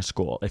jocks in our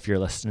school. If you're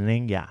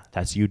listening, yeah,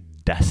 that's you,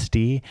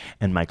 Dusty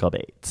and Michael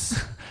Bates.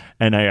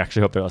 And I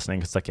actually hope they're listening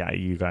because, like, yeah,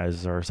 you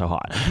guys are so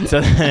hot.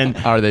 So then,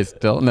 Are they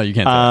still? No, you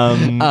can't.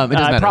 Say it doesn't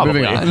matter. probably.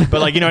 Moving on. But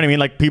like, you know what I mean?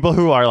 Like people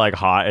who are like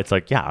hot, it's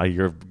like, yeah,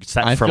 you're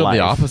set I for feel life. the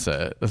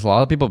opposite. There's a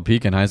lot of people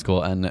peak in high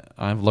school, and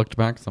I've looked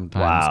back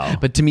sometimes. Wow.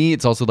 But to me,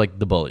 it's also like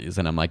the bullies,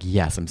 and I'm like,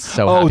 yes, I'm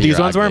so. Oh, happy these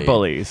you're ones weren't ugly.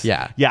 bullies.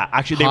 Yeah, yeah.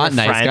 Actually, they Hot, were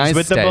nice friends guys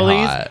with the stay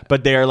bullies, hot.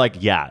 but they're like,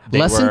 yeah, they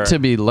Lesson were to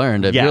be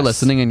learned: if you're Yes.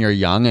 listening and you're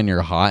young and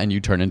you're hot and you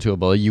turn into a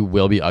bully, you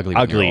will be ugly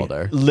when ugly. you're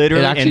older.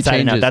 Literally it actually inside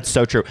and out. changes. That's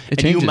so true. It and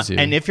changes you.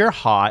 And if you're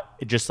hot,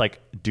 just like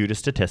due to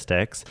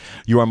statistics,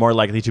 you are more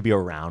likely to be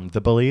around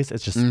the bullies.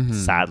 It's just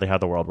sadly how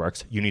the world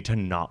works. You need to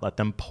not let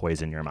them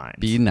poison your mind.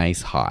 Be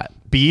nice, hot,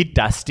 Be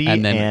Dusty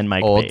and then and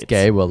Mike old Bates.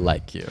 gay will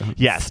like you.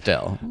 Yes.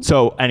 still.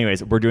 So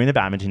anyways, we're doing the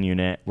badminton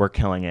unit. We're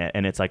killing it.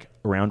 And it's like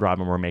round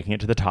robin. We're making it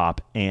to the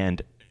top.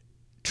 And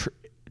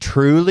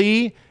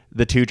truly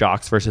the two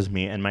jocks versus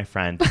me and my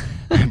friend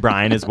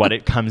Brian is what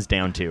it comes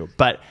down to.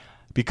 But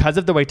because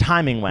of the way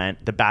timing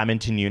went, the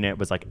badminton unit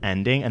was like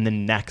ending. And the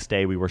next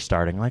day we were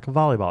starting like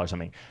volleyball or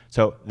something.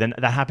 So then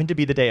that happened to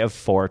be the day of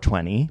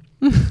 420,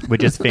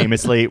 which is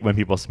famously when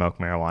people smoke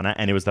marijuana.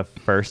 And it was the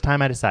first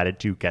time I decided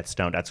to get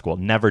stoned at school.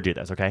 Never do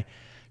this, okay?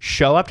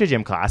 Show up to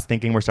gym class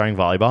thinking we're starting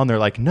volleyball. And they're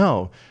like,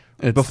 no,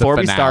 It's before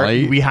the we start,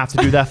 finale. we have to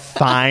do the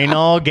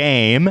final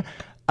game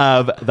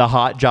of the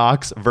hot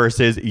jocks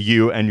versus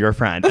you and your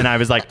friend. And I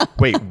was like,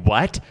 wait,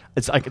 what?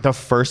 It's like the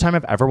first time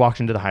I've ever walked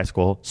into the high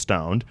school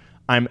stoned.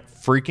 I'm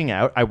freaking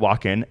out. I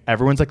walk in.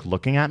 Everyone's like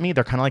looking at me.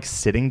 They're kind of like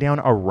sitting down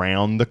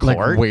around the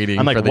court. Like waiting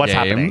I'm like, for the what's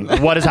game?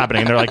 happening? What is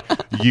happening? And they're like,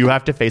 you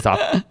have to face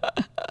off.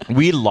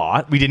 We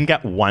lost. We didn't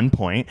get 1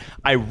 point.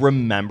 I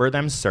remember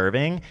them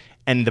serving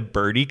and the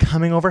birdie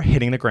coming over,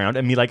 hitting the ground,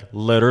 and me like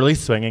literally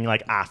swinging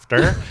like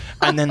after,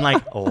 and then like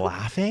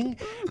laughing,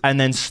 and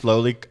then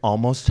slowly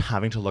almost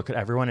having to look at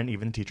everyone and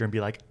even the teacher and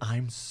be like,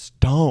 I'm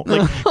stoned.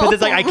 Like, because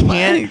it's like I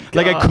can't,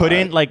 like I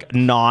couldn't like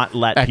not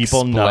let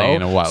people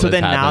know. What so was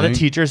then now happening. the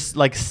teacher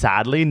like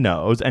sadly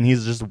knows, and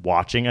he's just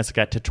watching us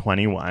get to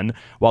 21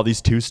 while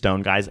these two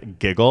stone guys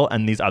giggle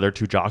and these other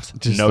two jocks,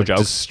 Just, no like,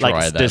 joke,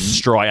 like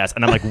destroy us.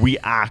 And I'm like, we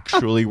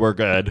actually were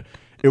good.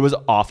 It was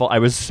awful. I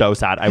was so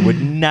sad. I would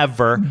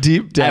never,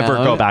 Deep down, ever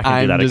go back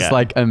and do that I'm just again.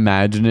 like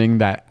imagining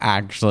that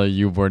actually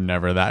you were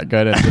never that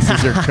good, and this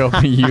is your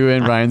you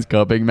and Ryan's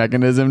coping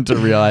mechanism to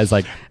realize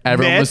like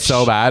everyone was Mitch.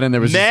 so bad, and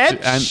there was just,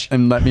 Mitch.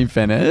 and let me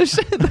finish.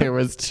 There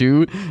was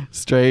two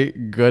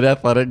straight good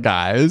athletic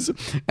guys,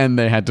 and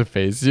they had to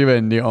face you,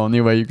 and the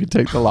only way you could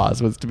take the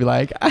loss was to be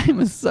like,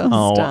 I'm so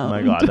Oh stoned.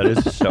 my God, that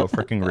is so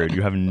freaking rude.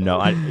 You have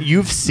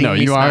you've seen No,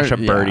 me you smash are- a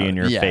birdie yeah, in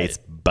your yeah. face,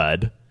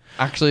 bud.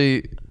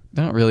 Actually,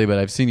 not really, but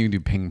I've seen you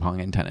do ping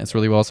pong and tennis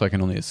really well, so I can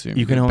only assume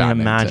You can only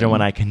imagine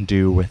what I can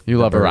do with You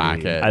the love a birdie.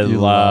 racket. I You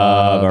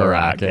love love a a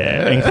racket,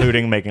 racket.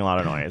 including making a lot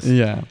of noise.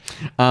 Yeah.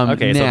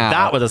 Okay, so now,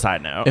 that was a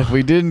side note. If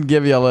we didn't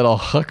give you a little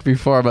hook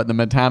before about the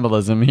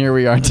metabolism, here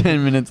we are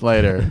 10 minutes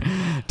later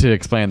to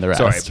explain the rest.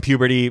 Sorry,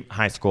 puberty,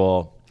 high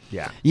school.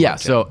 Yeah. Yeah.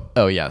 So,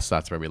 yes,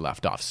 that's where we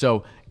left off.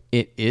 So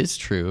it is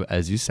true,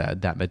 as you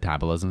said, that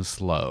metabolism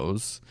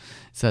slows.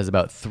 It says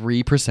about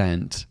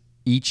 3%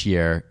 each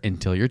year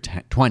until your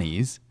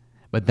 20s,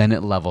 but then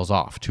it levels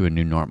off to a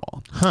new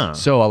normal.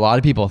 So a lot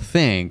of people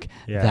think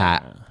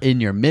that in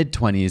your mid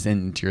 20s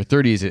and into your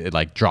 30s, it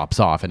like drops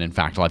off. And in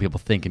fact, a lot of people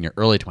think in your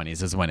early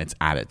 20s is when it's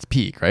at its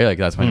peak, right? Like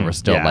that's when we're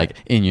still like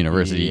in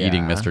university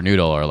eating Mr.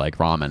 Noodle or like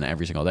ramen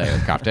every single day,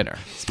 like craft dinner.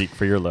 Speak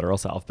for your literal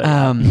self.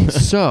 But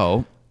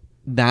So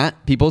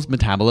that people's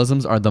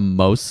metabolisms are the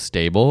most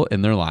stable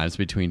in their lives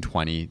between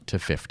 20 to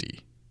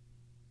 50.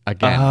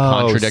 Again,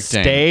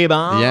 contradicting.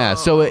 Stable. Yeah.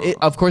 So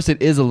of course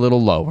it is a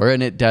little lower,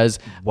 and it does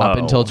up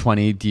until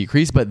 20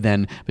 decrease, but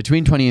then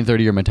between 20 and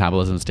 30, your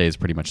metabolism stays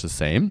pretty much the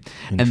same.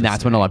 And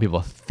that's when a lot of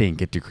people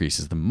think it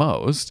decreases the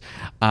most.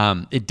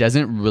 It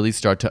doesn't really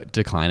start to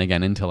decline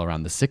again until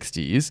around the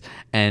 60s,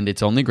 and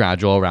it's only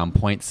gradual, around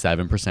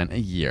 0.7% a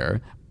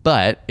year.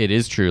 But it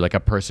is true, like a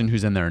person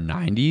who's in their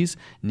 90s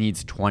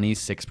needs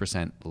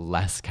 26%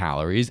 less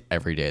calories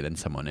every day than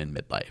someone in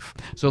midlife.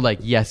 So like,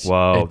 yes,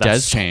 Whoa, it that's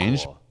does so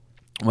change. cool.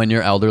 When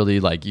you're elderly,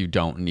 like you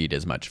don't need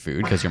as much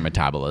food because your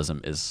metabolism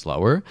is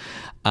slower.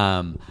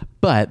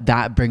 But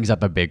that brings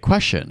up a big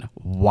question.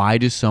 Why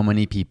do so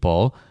many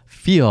people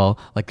feel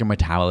like their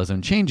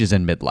metabolism changes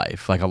in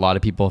midlife? Like a lot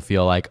of people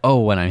feel like, oh,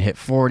 when I hit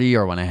 40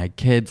 or when I had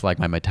kids, like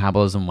my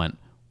metabolism went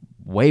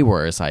way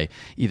worse. I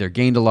either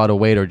gained a lot of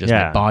weight or just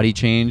my body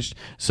changed.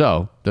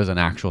 So there's an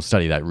actual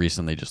study that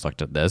recently just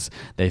looked at this.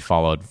 They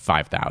followed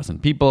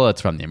 5,000 people. It's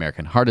from the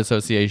American Heart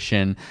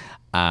Association.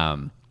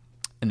 And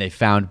they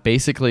found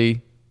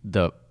basically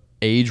the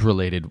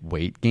age-related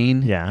weight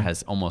gain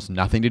has almost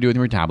nothing to do with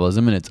your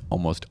metabolism, and it's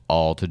almost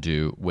all to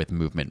do with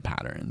movement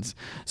patterns.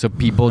 So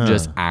people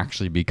just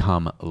actually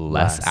become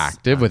less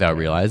active without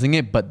realizing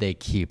it, but they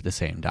keep the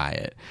same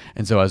diet.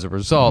 And so as a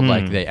result,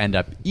 like they end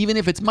up, even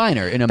if it's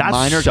minor, in a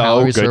minor so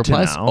calorie good to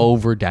surplus know.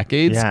 over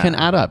decades can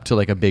add up to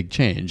like a big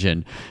change.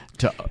 And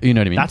to, you know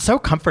what I mean? That's so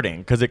comforting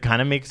because it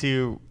kind of makes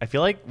you. I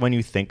feel like when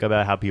you think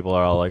about how people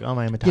are all like, "Oh,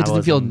 my it metabolism,"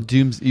 doesn't feel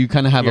dooms. You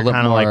kind of have a you're little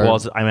kind of more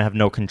like, "Well, I have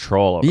no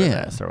control over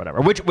Yeah. this or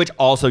whatever." Which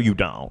also you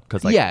don't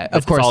because like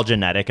of course, it's all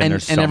genetic and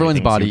there's so and many everyone's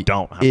things body you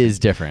don't have is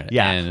different.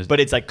 Yeah, and but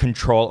it's like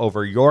control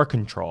over your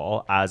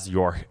control as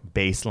your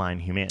baseline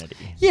humanity.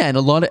 Yeah, and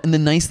the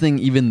nice thing,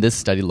 even this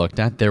study looked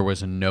at, there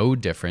was no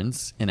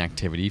difference in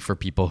activity for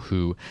people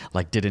who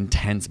like did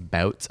intense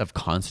bouts of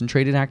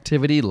concentrated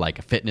activity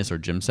like fitness or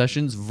gym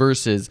sessions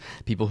versus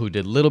people who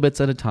did little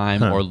bits at a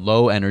time or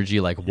low energy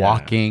like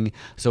walking.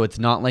 So it's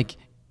not like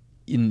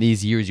in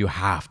these years you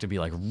have to be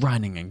like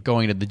running and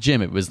going to the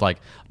gym. It was like,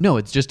 no,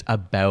 it's just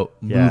about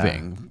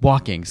moving,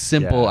 walking,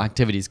 simple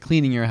activities,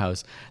 cleaning your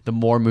house. The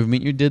more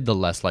movement you did, the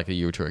less likely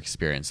you were to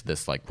experience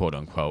this like quote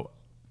unquote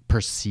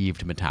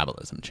perceived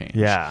metabolism change.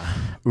 Yeah.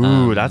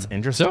 Ooh, that's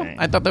interesting. So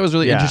I thought that was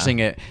really interesting.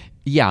 It,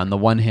 on the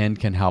one hand,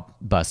 can help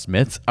bust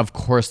myths. Of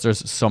course,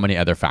 there's so many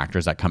other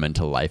factors that come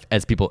into life.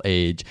 As people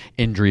age,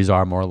 injuries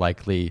are more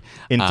likely.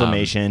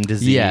 Inflammation,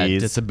 disease. Yeah,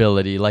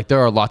 disability. Like there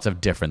are lots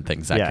of different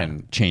things that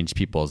can change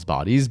people's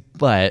bodies.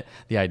 But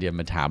the idea of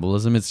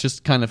metabolism, it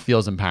just kind of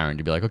feels empowering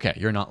to be like, okay,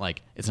 you're not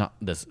like, it's not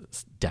this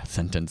death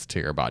sentence to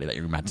your body that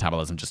your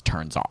metabolism just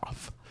turns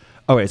off.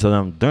 Okay, so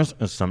then there's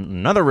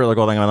another really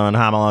cool thing about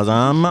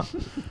metabolism.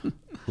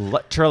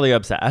 Literally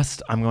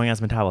obsessed. I'm going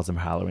as metabolism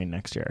for Halloween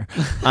next year.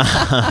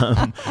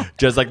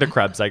 Just like the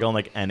Krebs cycle and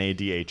like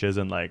NADHs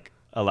and like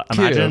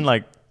imagine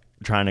like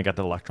trying to get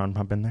the electron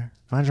pump in there.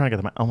 Imagine trying to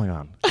get the. Oh my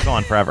god, it's go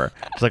on forever.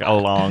 It's like a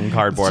long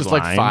cardboard It's just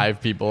line. like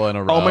 5 people in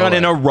a row. Oh my god,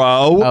 in a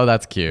row. Oh,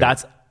 that's cute.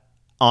 That's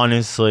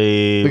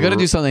honestly. We got to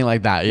do something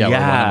like that. Yeah, where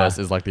one Yeah. of us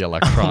is like the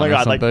electron. Oh my or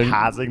god, like something.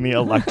 passing the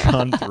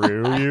electron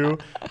through you.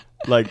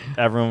 Like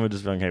everyone would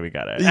just be like, "Okay, we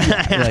got it."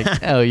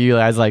 like, oh, you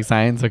guys like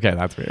science? Okay,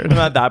 that's weird. And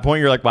at that point,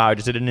 you're like, "Wow, I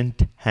just did an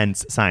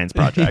intense science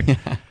project."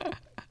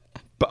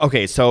 But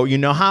okay, so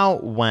again,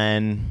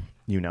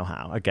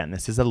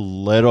 this is a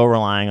little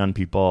relying on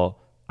people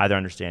either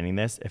understanding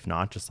this, if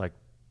not, just like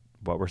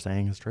what we're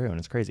saying is true and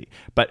it's crazy.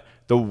 But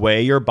the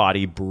way your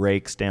body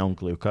breaks down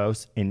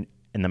glucose in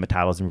the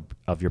metabolism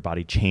of your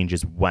body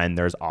changes when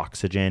there's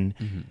oxygen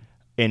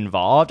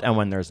involved and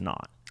when there's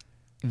not.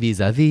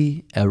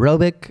 Vis-a-vis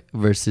aerobic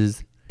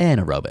versus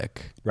anaerobic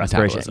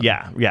Respiration. metabolism.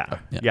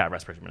 Yeah,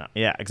 respiration.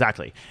 Yeah,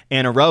 exactly.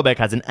 Anaerobic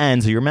has an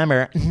N, so you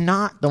remember,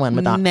 not the one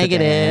with oxygen.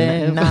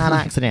 Negative. Not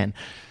oxygen.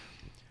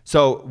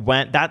 So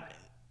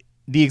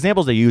the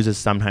examples they use is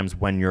sometimes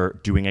when you're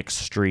doing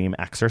extreme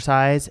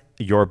exercise,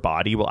 your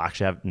body will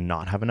actually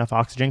not have enough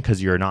oxygen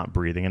because you're not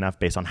breathing enough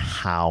based on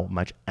how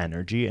much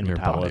energy and Your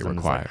metabolism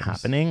is body requires.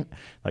 happening,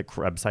 like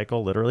Krebs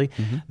cycle, literally.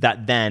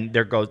 That then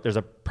there's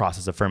a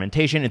process of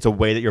fermentation. It's a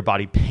way that your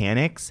body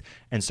panics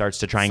and starts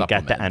to try and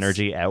get the Supplements.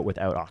 energy out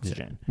without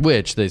oxygen.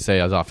 Which they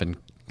say is often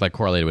like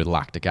correlated with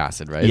lactic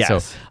acid, right?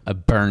 Yes. So a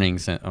burning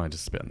I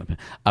just spit on the pen.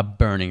 A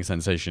burning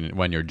sensation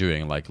when you're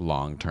doing like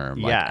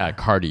long-term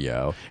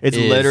cardio. It's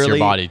is literally your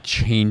body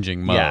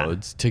changing Yeah.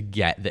 modes to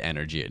get the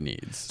energy it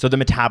needs. So the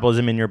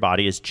metabolism in your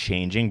body is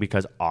changing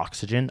because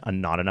oxygen,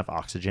 not enough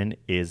oxygen,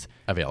 is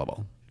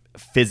Available.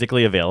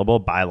 physically available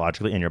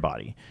biologically in your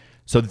body.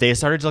 So they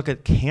started to look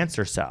at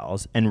cancer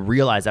cells and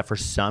realize that for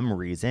some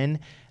reason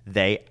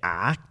they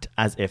act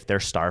as if they're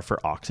starved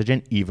for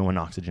oxygen even when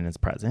oxygen is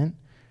present.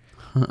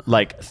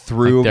 Like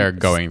They're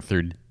going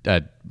through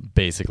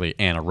basically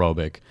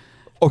anaerobic.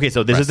 Okay,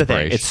 so this is the thing.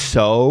 respiration. It's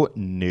so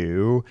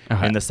new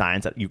Okay. in the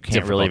science that you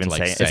can't really even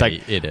Difficult to, say. like,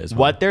 It's say like it is.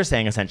 what they're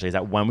saying essentially is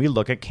that when we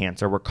look at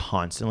cancer, we're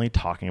constantly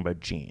talking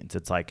about genes.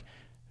 It's like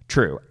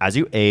true. As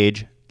you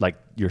age, like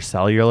your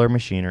cellular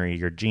machinery,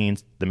 your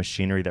genes, the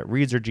machinery that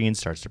reads your genes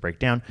starts to break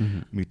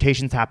down.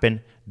 Mutations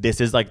happen.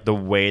 This is like the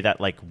way that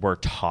like we're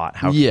taught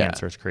how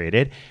cancer is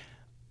created.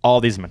 All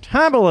these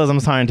metabolism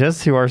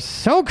scientists who are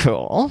so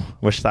cool,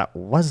 wish that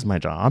was my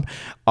job,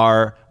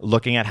 are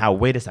looking at how,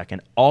 wait a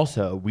second,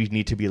 also we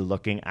need to be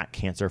looking at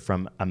cancer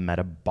from a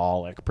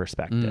metabolic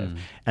perspective.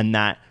 And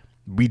that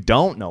we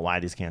don't know why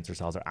these cancer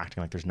cells are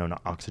acting like there's no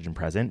oxygen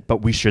present, but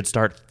we should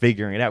start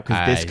figuring it out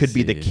because this could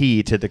be the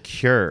key to the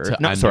cure.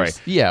 Cure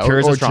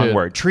is a strong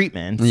word.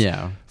 Treatments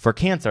for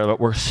cancer,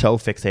 but we're so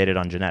fixated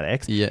on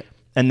genetics. Yeah.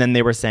 And then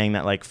they were saying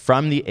that like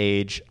from the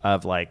age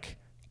of like,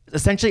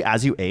 essentially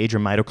as you age,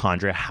 your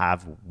mitochondria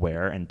have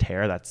wear and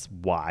tear. That's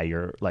why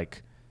you're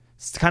like,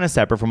 it's kind of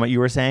separate from what you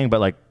were saying, but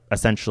like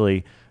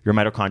essentially your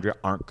mitochondria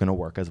aren't going to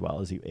work as well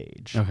as you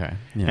age. Okay.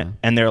 Yeah.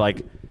 And they're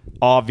like,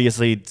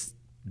 obviously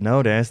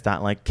notice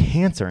that like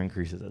cancer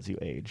increases as you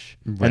age.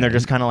 Right. And they're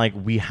just kind of like,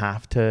 we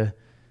have to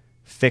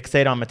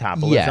fixate on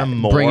metabolism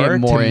more, bring it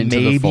more to into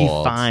the maybe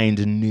fold.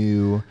 find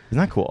new. Isn't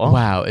that cool?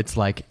 Wow, it's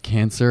like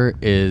cancer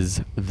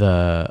is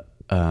the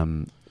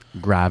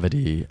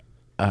gravity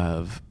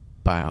of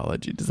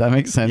biology. Does that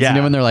make sense? Yeah, You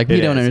know, when they're like, we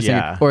it don't is, understand.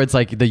 yeah. Or it's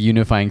like the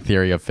unifying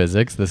theory of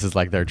physics. This is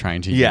like they're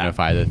trying to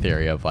unify the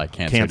theory of like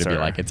cancer to be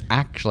like, it's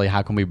actually,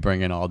 how can we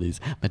bring in all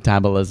these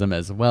metabolism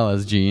as well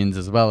as genes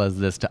as well as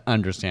this to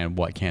understand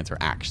what cancer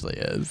actually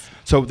is?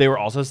 So they were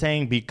also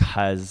saying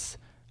because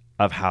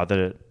of how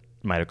the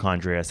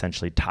mitochondria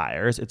essentially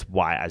tires, it's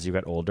why as you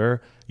get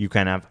older,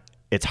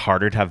 it's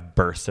harder to have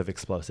bursts of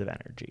explosive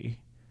energy.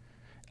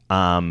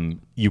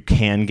 You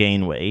can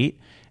gain weight.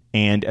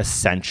 And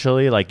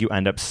essentially, like you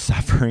end up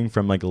suffering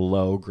from like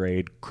low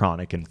grade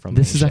chronic inflammation.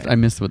 This is I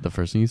missed what the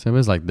first thing you said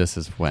was. Like, this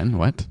is when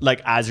what?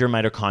 Like as your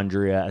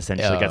mitochondria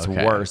essentially gets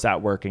worse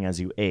at working as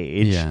you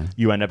age,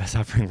 you end up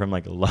suffering from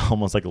like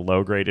almost like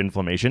low grade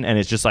inflammation. And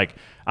it's just like,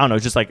 I don't know,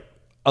 it's just like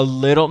a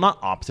little, not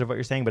opposite of what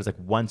you're saying, but it's like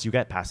once you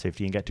get past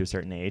 50 and get to a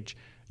certain age,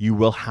 you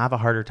will have a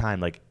harder time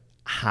like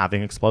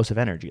having explosive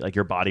energy. Like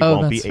your body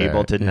won't be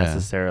able to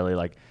necessarily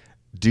like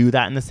do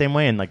that in the same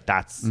way. And like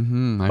that's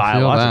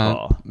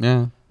biological.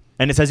 Yeah.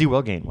 And it says you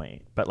will gain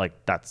weight, but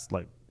like that's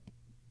like,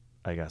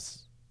 I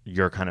guess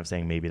you're kind of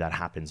saying maybe that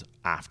happens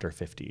after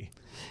 50.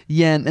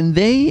 Yeah, and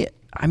they,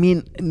 I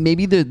mean,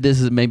 maybe this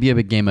is maybe a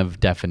big game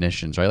of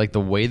definitions, right? Like the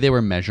way they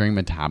were measuring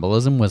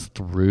metabolism was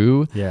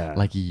through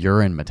like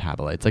urine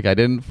metabolites. Like I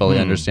didn't fully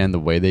understand the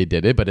way they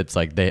did it, but it's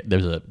like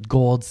there's a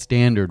gold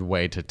standard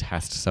way to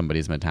test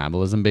somebody's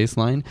metabolism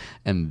baseline,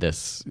 and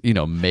this, you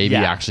know, maybe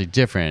actually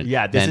different.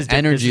 Yeah, this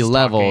energy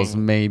levels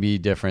may be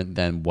different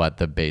than what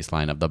the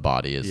baseline of the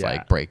body is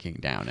like breaking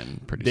down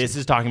and producing. This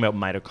is talking about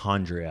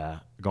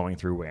mitochondria going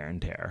through wear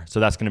and tear. So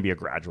that's going to be a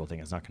gradual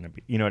thing. It's not going to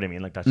be, you know what I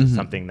mean? Like that's just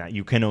something that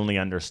you can only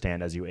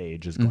understand as you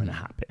age is going to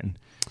happen.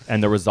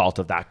 And the result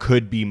of that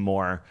could be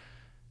more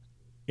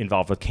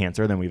involved with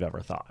cancer than we've ever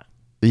thought.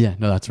 Yeah,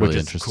 no, that's really Which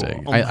is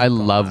interesting. cool. I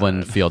love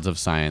when fields of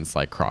science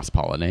like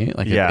cross-pollinate.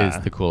 Like it is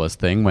the coolest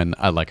thing when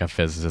like a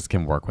physicist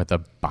can work with a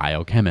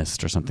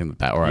biochemist or something like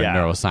that, or a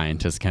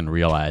neuroscientist can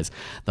realize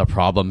the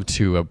problem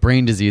to a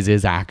brain disease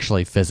is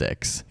actually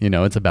physics. You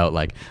know, it's about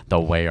like the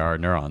way our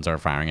neurons are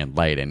firing in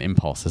light and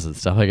impulses and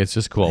stuff. Like it's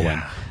just cool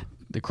when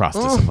the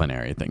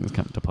cross-disciplinary things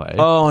come to play.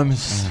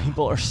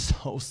 People are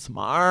so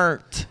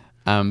smart.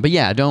 But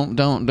yeah, don't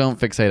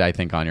fixate, I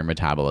think, on your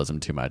metabolism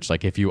too much.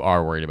 Like if you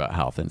are worried about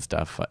health and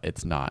stuff,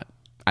 it's not.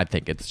 I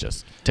think it's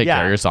just take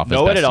care of yourself as best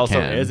you can. What it also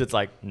is, it's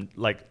like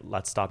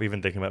let's stop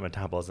even thinking about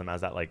metabolism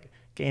as that like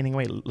gaining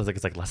weight.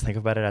 It's like let's think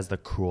about it as the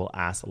cool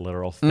ass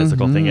literal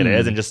physical thing it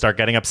is, and just start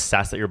getting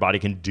obsessed that your body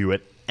can do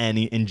it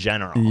in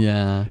general.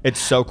 Yeah, it's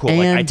so cool. And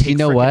like I take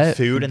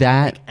food and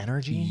that then, like,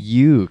 energy.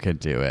 You could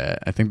do it.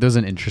 I think there's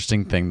an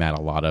interesting thing that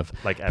a lot of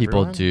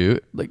people do.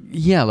 Like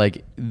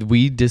like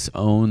we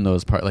disown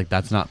those parts. Like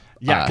that's not.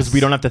 Yeah, because we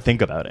don't have to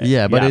think about it.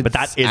 Yeah, but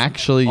that is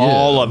actually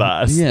all of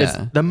us. Yeah.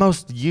 It's the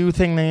most you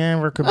thing they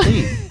ever could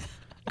be.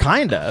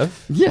 Kind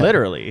of. Yeah.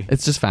 Literally.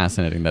 It's just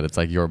fascinating that it's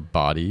like your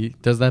body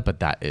does that,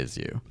 but that is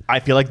you. I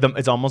feel like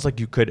it's almost like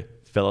you could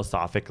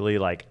philosophically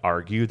like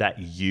argue that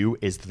you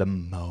is the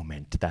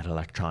moment that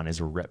electron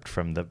is ripped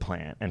from the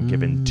plant and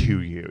given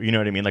to you. You know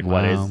what I mean? Like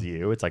what is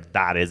you? It's like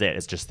that is it.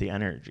 It's just the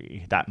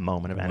energy. That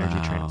moment of energy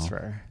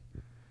transfer.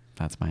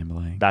 That's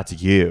mind-blowing.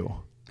 That's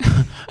you.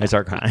 I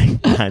start crying.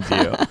 That's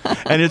you.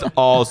 And it's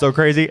all so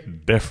crazy.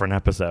 Different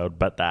episode,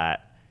 but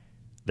that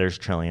there's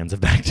trillions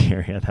of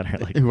bacteria that are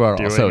like who are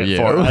doing also it you.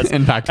 for us.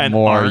 In fact, and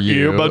more aren't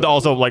you, but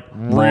also like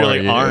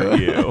really aren't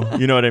you.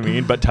 You know what I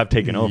mean? But have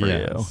taken over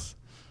you.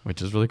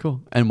 Which is really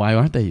cool. And why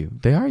aren't they you?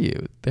 They are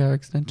you. They are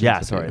extensions.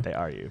 Yeah, sorry, they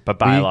are you. But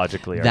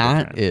biologically are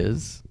that different.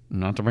 Is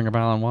not to bring up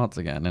Alan Watts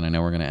again, and I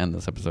know we're going to end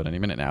this episode any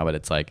minute now, but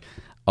it's like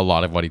a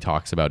lot of what he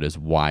talks about is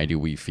why do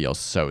we feel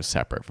so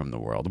separate from the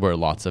world, where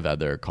lots of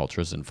other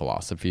cultures and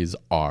philosophies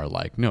are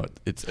like, no,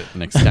 it's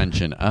an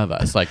extension of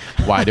us. Like,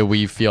 why do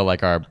we feel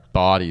like our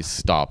body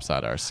stops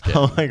at our skin?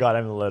 Oh my God,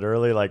 I'm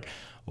literally like,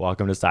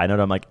 welcome to Side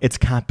Note. I'm like, it's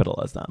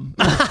capitalism.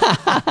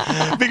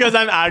 Because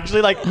I'm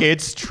actually like,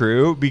 it's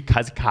true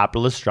because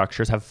capitalist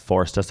structures have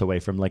forced us away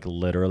from like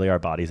literally our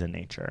bodies and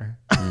nature.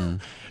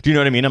 Do you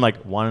know what I mean? I'm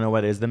like, want to know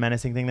what is the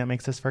menacing thing that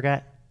makes us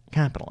forget?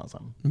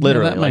 Capitalism.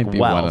 Literally, that might be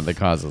wealth, one of the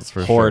causes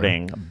for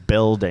hoarding,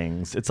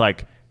 buildings. It's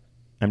like,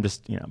 I'm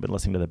just, been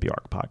listening to the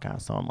Bjork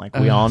podcast. So I'm like,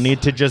 we all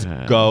need to just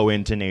go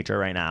into nature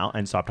right now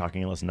and stop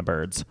talking and listen to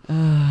birds.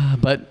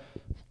 But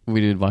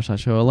we did watch that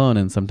show alone,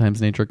 and sometimes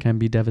nature can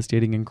be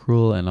devastating and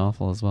cruel and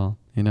awful as well,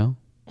 you know?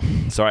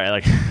 Sorry,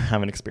 I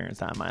haven't experienced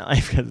that in my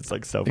life because it's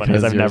like so funny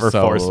because I've never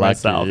forced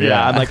myself.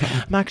 Yeah, I'm like,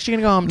 I'm actually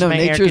gonna go home to my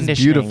air conditioning.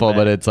 Nature's beautiful,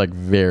 but it's like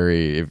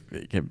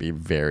it can be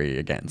very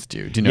against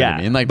you. Do you know what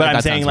I mean? Like, but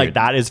I'm saying like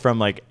that is from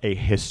like a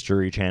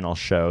History Channel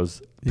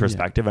show's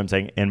perspective. I'm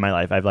saying in my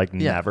life I've like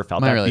never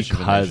felt that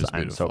because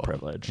I'm so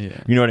privileged.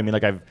 Yeah. You know what I mean?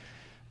 Like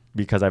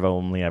because I've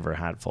only ever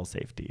had full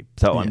safety.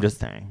 So I'm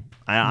just saying.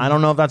 I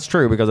don't know if that's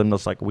true because I'm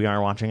just like, we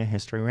are watching a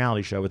history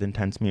reality show with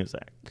intense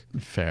music.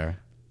 Fair.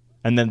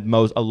 And then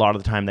a lot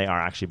of the time they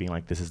are actually being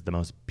like, this is the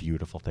most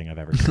beautiful thing I've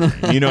ever seen.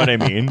 You know what I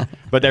mean?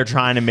 But they're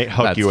trying to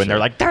hook you, and they're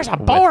like, there's a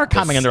boar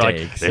coming. And they're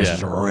like, this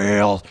is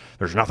real.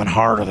 There's nothing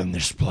harder than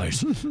this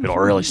place. It'll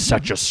really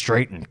set you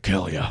straight and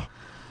kill you.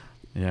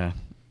 Yeah.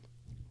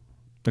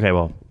 Okay,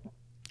 well,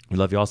 we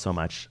love you all so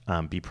much.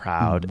 Be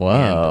proud and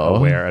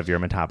aware of your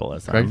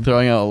metabolism. Greg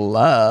throwing out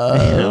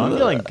love. I'm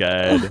feeling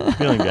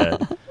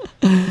good.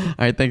 All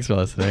right, thanks for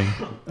listening.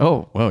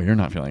 Oh, whoa, you're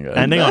not feeling good.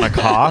 Ending on a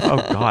cough? Oh,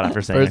 God,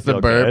 after saying first the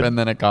burp good. And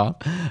then a cough.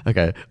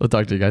 Okay, we'll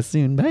talk to you guys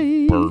soon.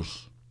 Bye.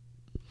 Burst.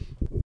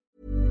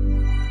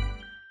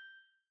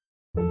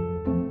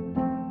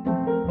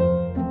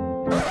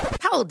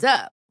 Hold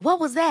up. What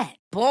was that?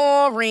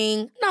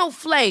 Boring. No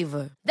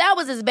flavor. That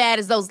was as bad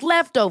as those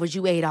leftovers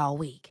you ate all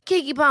week.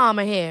 Keke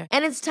Palmer here,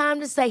 and it's time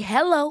to say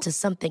hello to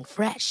something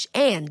fresh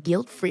and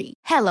guilt-free.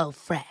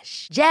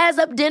 HelloFresh. Jazz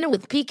up dinner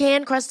with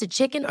pecan-crusted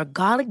chicken or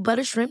garlic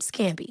butter shrimp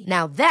scampi.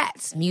 Now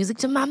that's music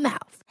to my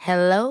mouth.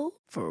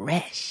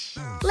 HelloFresh.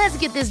 Let's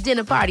get this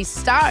dinner party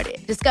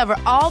started. Discover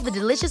all the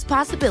delicious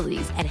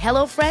possibilities at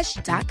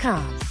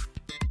HelloFresh.com.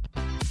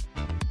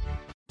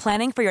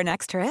 Planning for your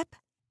next trip?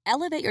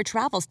 Elevate your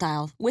travel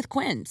style with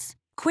Quince.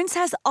 Quince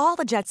has all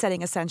the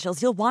jet-setting essentials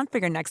you'll want for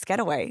your next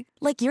getaway,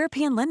 like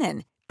European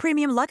linen,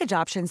 premium luggage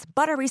options,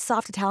 buttery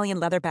soft Italian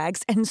leather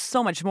bags, and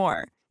so much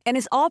more. And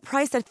is all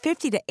priced at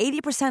 50 to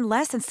 80%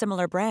 less than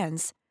similar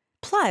brands.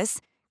 Plus,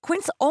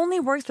 Quince only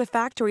works with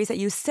factories that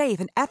use safe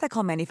and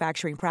ethical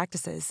manufacturing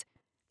practices.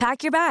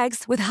 Pack your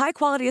bags with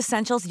high-quality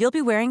essentials you'll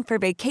be wearing for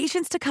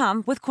vacations to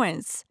come with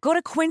Quince. Go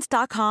to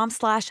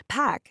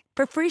quince.com/pack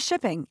for free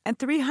shipping and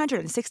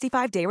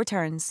 365-day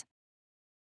returns.